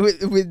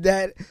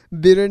that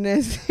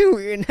bitterness,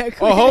 we're not.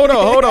 Oh,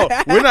 hold on.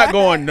 We're not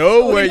going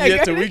nowhere We're not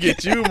yet till gonna- we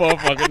get you,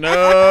 motherfucker.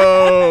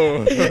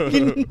 No.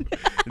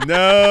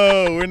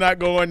 No, we're not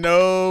going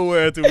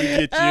nowhere till we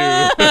get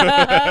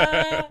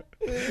you.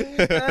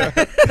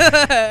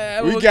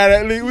 we got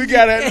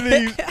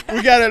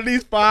at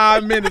least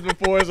 5 minutes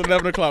before it's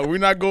 11 o'clock. We're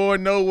not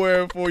going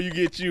nowhere before you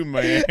get you,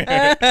 man.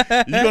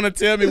 You're gonna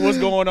tell me what's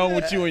going on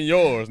with you and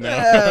yours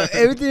now.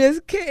 Everything is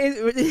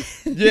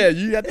Yeah,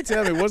 you have to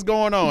tell me what's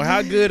going on.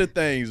 How good are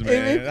things,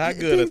 man? How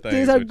good are things?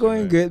 Things are with you, going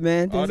man? good,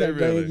 man. Are Things they are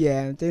going, really?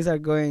 yeah. Things are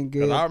going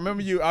 'Cause good. I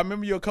remember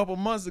you a couple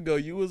months ago.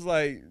 You was in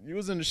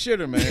the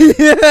shitter, man.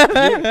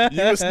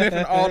 you was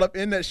sniffing all up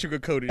in that sugar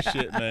coated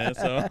shit, man.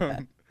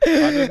 So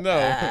I just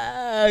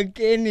know.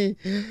 Kenny.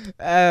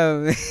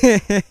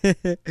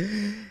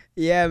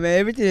 Yeah, man.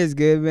 Everything is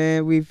good,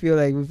 man. We feel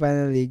like we're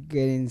finally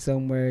getting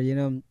somewhere, you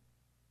know.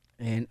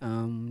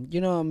 And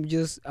you know, I'm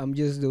just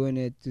doing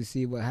it to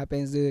see what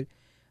happens, dude.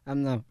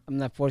 I'm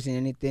not forcing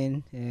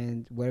anything,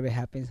 and whatever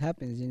happens,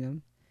 you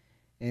know.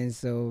 And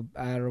so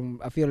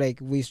I feel like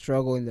we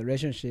struggle in the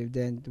relationship,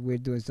 then we're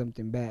doing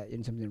something bad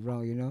and something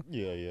wrong, you know.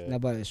 Yeah. It's not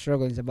about the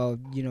struggle. It's about,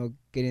 you know,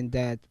 getting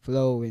that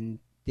flow and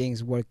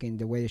things working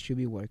the way they should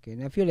be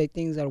working. I feel like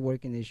things are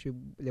working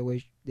the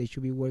way they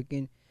should be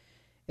working.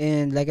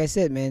 And like I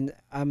said, man,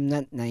 I'm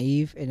not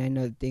naive, and I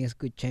know that things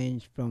could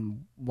change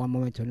from one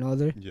moment to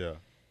another. Yeah.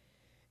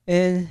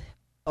 And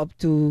up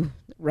to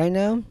right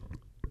now,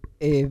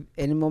 if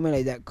any moment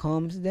like that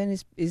comes, then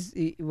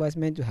it was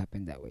meant to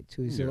happen that way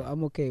too. So Yeah.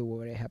 I'm okay with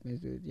what it happens,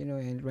 dude. You know,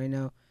 and right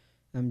now,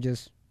 I'm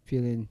just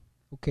feeling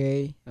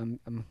okay. I'm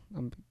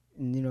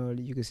you know,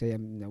 you could say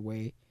I'm in a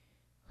way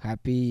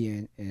happy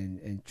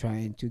and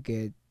trying to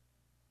get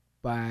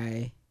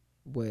by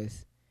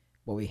with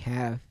what we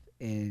have.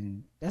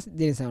 And that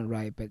didn't sound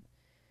right, but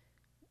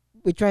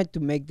we're trying to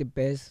make the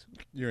best.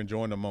 You're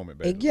enjoying the moment,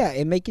 baby. And yeah,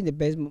 and making the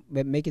best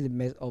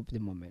of the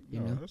moment.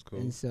 You Oh, know, that's cool.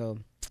 And so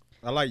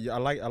I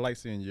like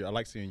seeing you. I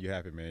like seeing you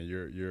happy, man.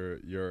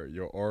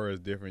 Your aura is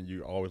different.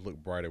 You always look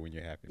brighter when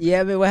you're happy.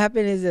 yeah, but what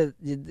happened is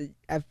that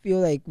I feel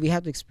like we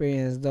have to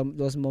experience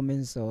those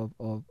moments of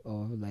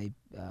like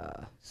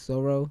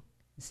sorrow,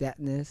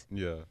 sadness,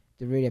 Yeah.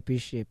 to really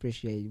appreciate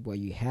what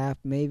you have,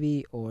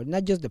 maybe, or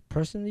not just the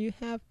person that you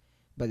have,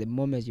 but the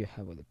moments you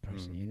have with the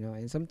person. You know,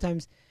 and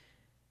sometimes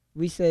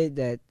we say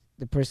that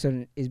the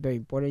person is very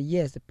important.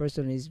 Yes, the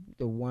person is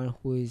the one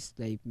who is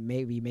like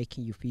maybe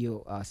making you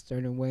feel a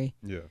certain way.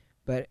 Yeah.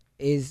 But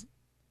is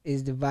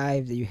the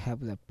vibe that you have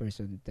with that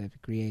person that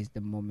creates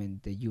the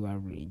moment that you are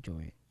really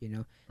enjoying. You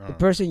know, the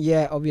person,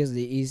 yeah,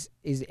 obviously is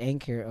the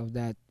anchor of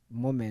that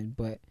moment,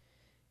 but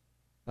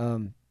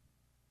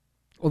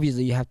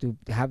obviously you have to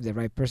have the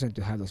right person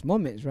to have those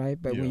moments, right?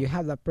 But when Yeah. you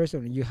have that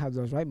person and you have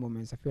those right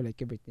moments, I feel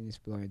like everything is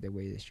flowing the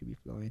way it should be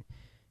flowing.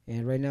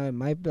 And right now in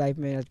my life,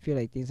 man, I feel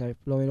like things are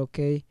flowing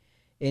okay.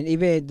 And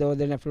even though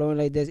they're not flowing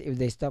like this, if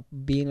they stop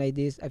being like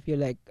this, I feel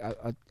like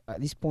at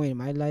this point in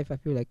my life, I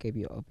feel like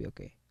I'll be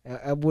okay.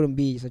 I wouldn't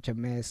be such a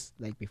mess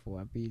like before.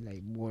 I'd be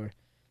like more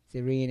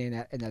serene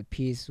and at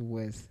peace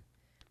with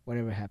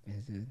whatever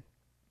happens, dude.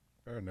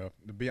 Fair enough.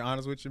 To be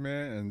honest with you,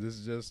 man, and this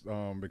is just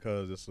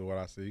because this is what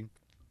I see.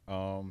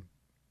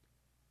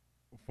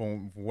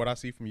 From what I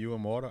see from you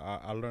and Morta,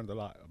 I learned a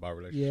lot about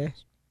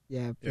relationships.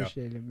 Yeah, I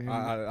appreciate it, man.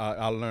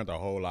 I learned a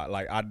whole lot.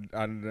 Like I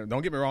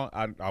don't get me wrong.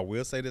 I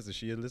will say this, if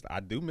she is listening, I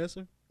do miss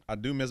her. I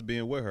do miss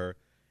being with her.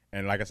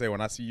 And like I said,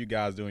 when I see you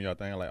guys doing your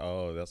thing, I'm like,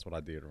 oh, that's what I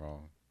did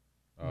wrong.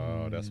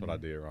 Oh, that's what I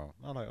did wrong.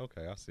 I'm like,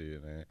 okay, I see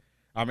it, man.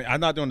 I mean, I'm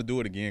not going to do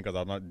it again because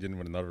I'm not getting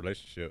with another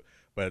relationship.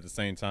 But at the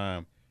same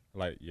time,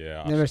 like,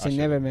 yeah. Never say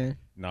never, man.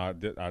 Nah,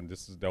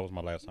 that was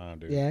my last time,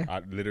 dude. Yeah.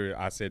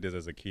 I said this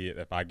as a kid.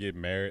 If I get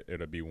married,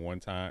 it'll be one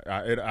time.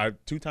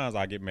 2 times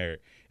I get married.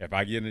 If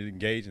I get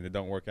engaged and it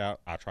don't work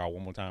out, I try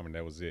one more time and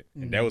that was it.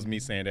 And that was me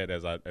saying that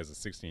as a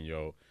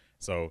 16-year-old.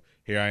 So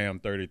here I am,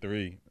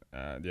 33.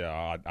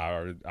 Yeah,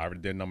 I already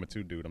did number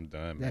 2, dude. I'm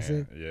done, man. That's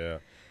it. Yeah.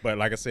 But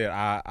like I said,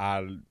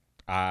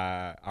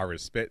 I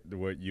respect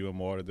what you and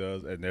Morta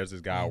does. And there's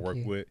this guy I work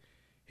with.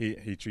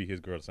 He treat his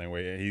girl the same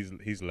way,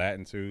 and he's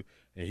Latin too,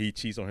 and he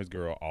cheats on his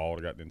girl all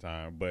the goddamn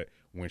time. But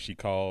when she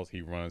calls,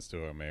 he runs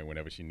to her, man,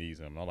 whenever she needs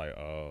him. I'm like,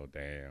 oh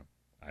damn,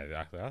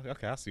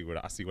 okay, I see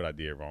what I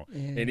did wrong.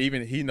 Yeah. And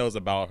even he knows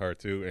about her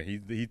too, and he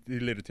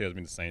literally tells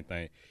me the same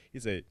thing. He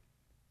said,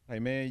 "Hey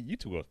man, you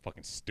two are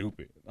fucking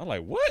stupid." I'm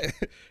like, what?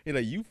 He's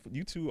like,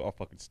 you two are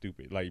fucking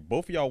stupid. Like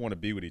both of y'all want to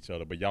be with each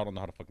other, but y'all don't know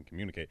how to fucking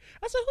communicate.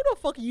 I said, who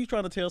the fuck are you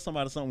trying to tell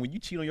somebody something when you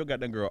cheat on your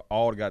goddamn girl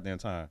all the goddamn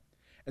time?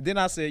 And then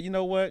I said, you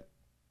know what?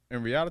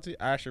 In reality,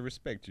 I should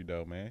respect you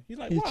though, man. He's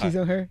like, He why? cheats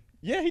on her?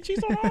 Yeah, he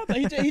cheats on her.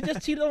 He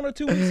just cheated on her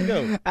 2 weeks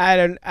ago. I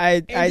And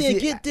then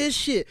get this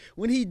shit.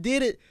 When he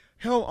did it,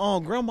 her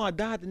grandma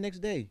died the next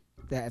day.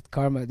 that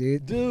karma,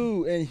 dude.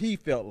 Dude, and he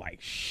felt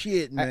like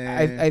shit,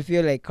 man. I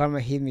feel like karma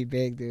hit me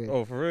big, dude.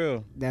 Oh, for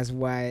real? That's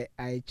why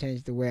I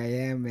changed the way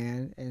I am,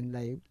 man. And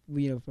like,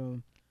 you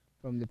know,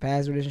 from the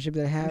past relationship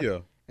that I had, Yeah.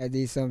 I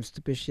did some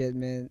stupid shit,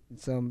 man.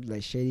 Some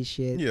like shady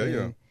shit. Yeah, and,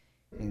 yeah.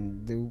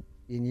 And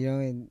you know,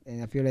 and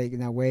I feel like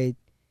in a way,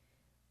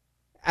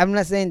 I'm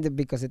not saying that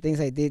because the things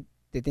I did,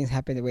 the things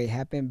happened the way it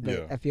happened, but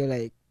Yeah. I feel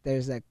like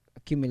there's like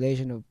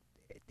accumulation of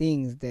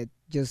things that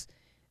just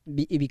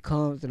the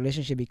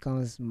relationship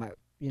becomes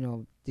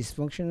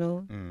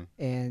dysfunctional,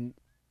 and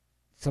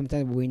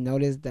sometimes we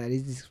notice that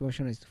it's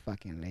dysfunctional. It's too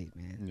fucking late,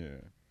 man.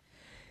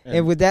 Yeah.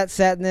 And with that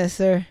sadness,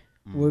 sir,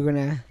 we're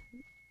gonna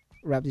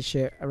wrap this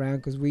shit around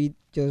because we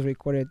just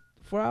recorded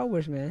 4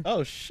 hours, man.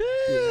 Oh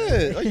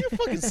shit! Are you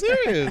fucking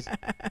serious?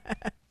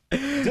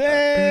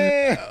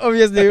 Damn.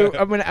 Obviously,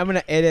 I'm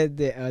gonna edit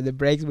the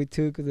breaks we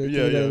took because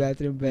Yeah, to go to the yeah.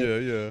 bathroom. But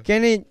Yeah.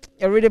 Kenny,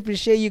 I really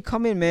appreciate you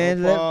coming,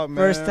 man. No problem,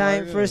 First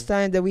man. first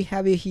time that we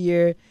have you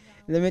here.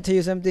 Let me tell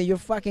you something. You're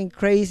fucking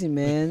crazy,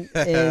 man.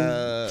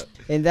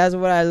 And that's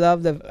what I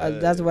love.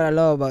 That's what I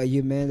love about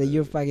you, man. That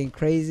you're fucking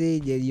crazy.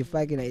 That your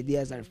fucking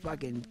ideas are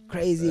fucking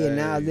crazy and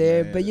out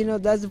there. man. But you know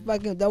that's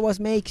what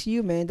makes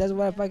you, man. That's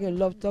why I fucking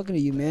love talking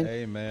to you, man.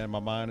 Hey man, my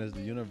mind is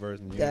the universe,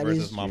 and the That universe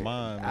is is my true.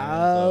 mind. Man.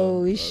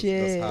 Oh, so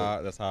shit.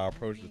 That's how I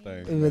approach the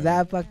thing. With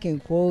that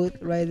fucking quote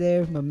right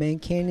there, my man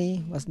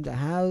Kenny was in the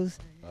house.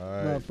 All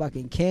right.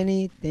 Motherfucking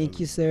Kenny, thank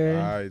you, sir.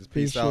 All right,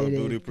 peace out, Appreciate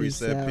it. Voodoo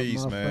Preset, out,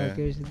 peace, man.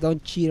 motherfuckers.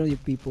 Don't cheat on your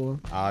people.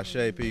 Ashe,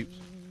 peeps.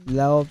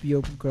 Love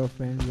your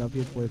girlfriend, love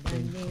your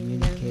boyfriend,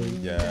 communicate.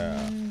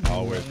 Yeah,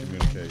 always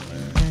communicate,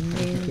 man.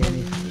 Thank you,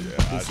 Kenny.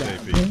 Yeah, Peace Ashe,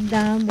 out. peace.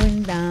 Bunda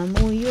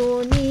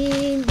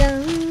muyuni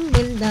dam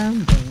bunda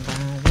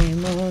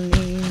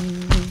remolin.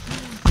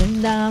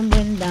 Bunda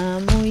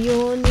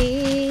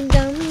muyuni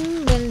dam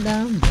bunda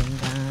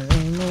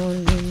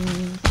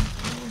remolin.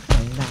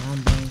 Bunda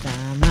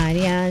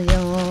Maria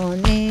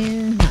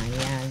Leones,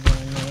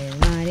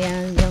 Maria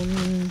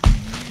Leones.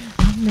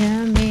 Amea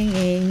me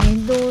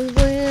en dos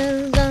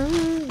vueltas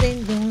de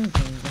dos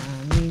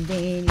mi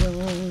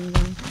delion.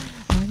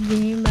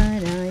 Adi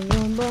para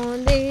yo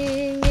bonde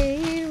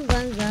el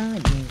vaga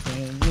dice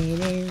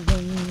eres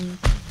don.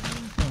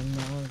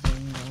 Como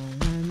siendo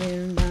la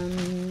verdad,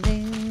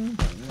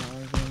 como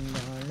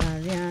siendo la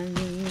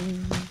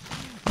realidad.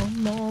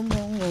 Como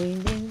hoy